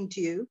talking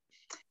to you.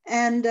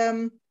 And,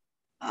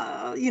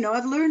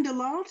 I've learned a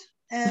lot,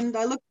 and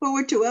I look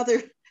forward to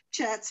other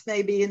chats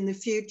maybe in the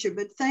future.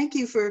 But thank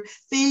you for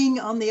being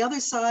on the other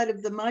side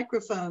of the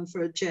microphone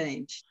for a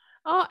change.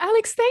 Oh,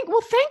 Alex,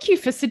 thank you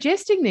for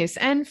suggesting this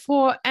and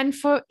for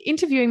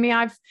interviewing me.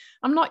 I'm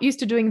not used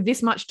to doing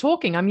this much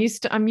talking. I'm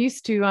used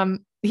to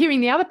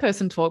hearing the other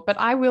person talk, but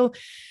I will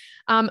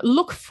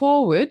look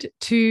forward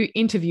to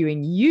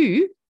interviewing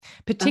you,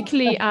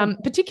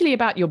 particularly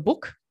about your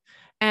book.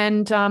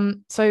 And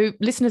so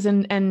listeners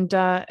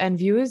and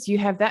viewers, you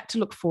have that to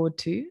look forward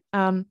to.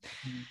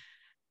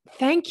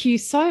 Thank you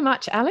so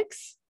much,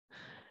 Alex.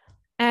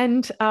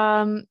 And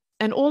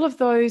all of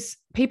those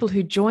people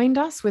who joined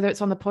us, whether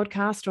it's on the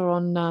podcast or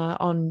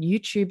on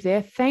YouTube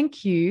there,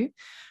 thank you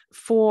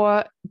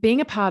for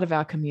being a part of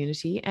our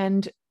community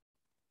and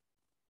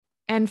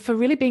for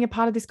really being a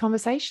part of this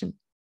conversation.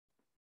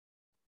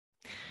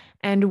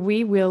 And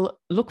we will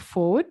look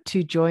forward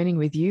to joining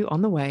with you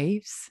on the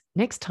waves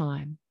next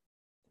time.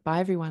 Bye,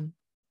 everyone.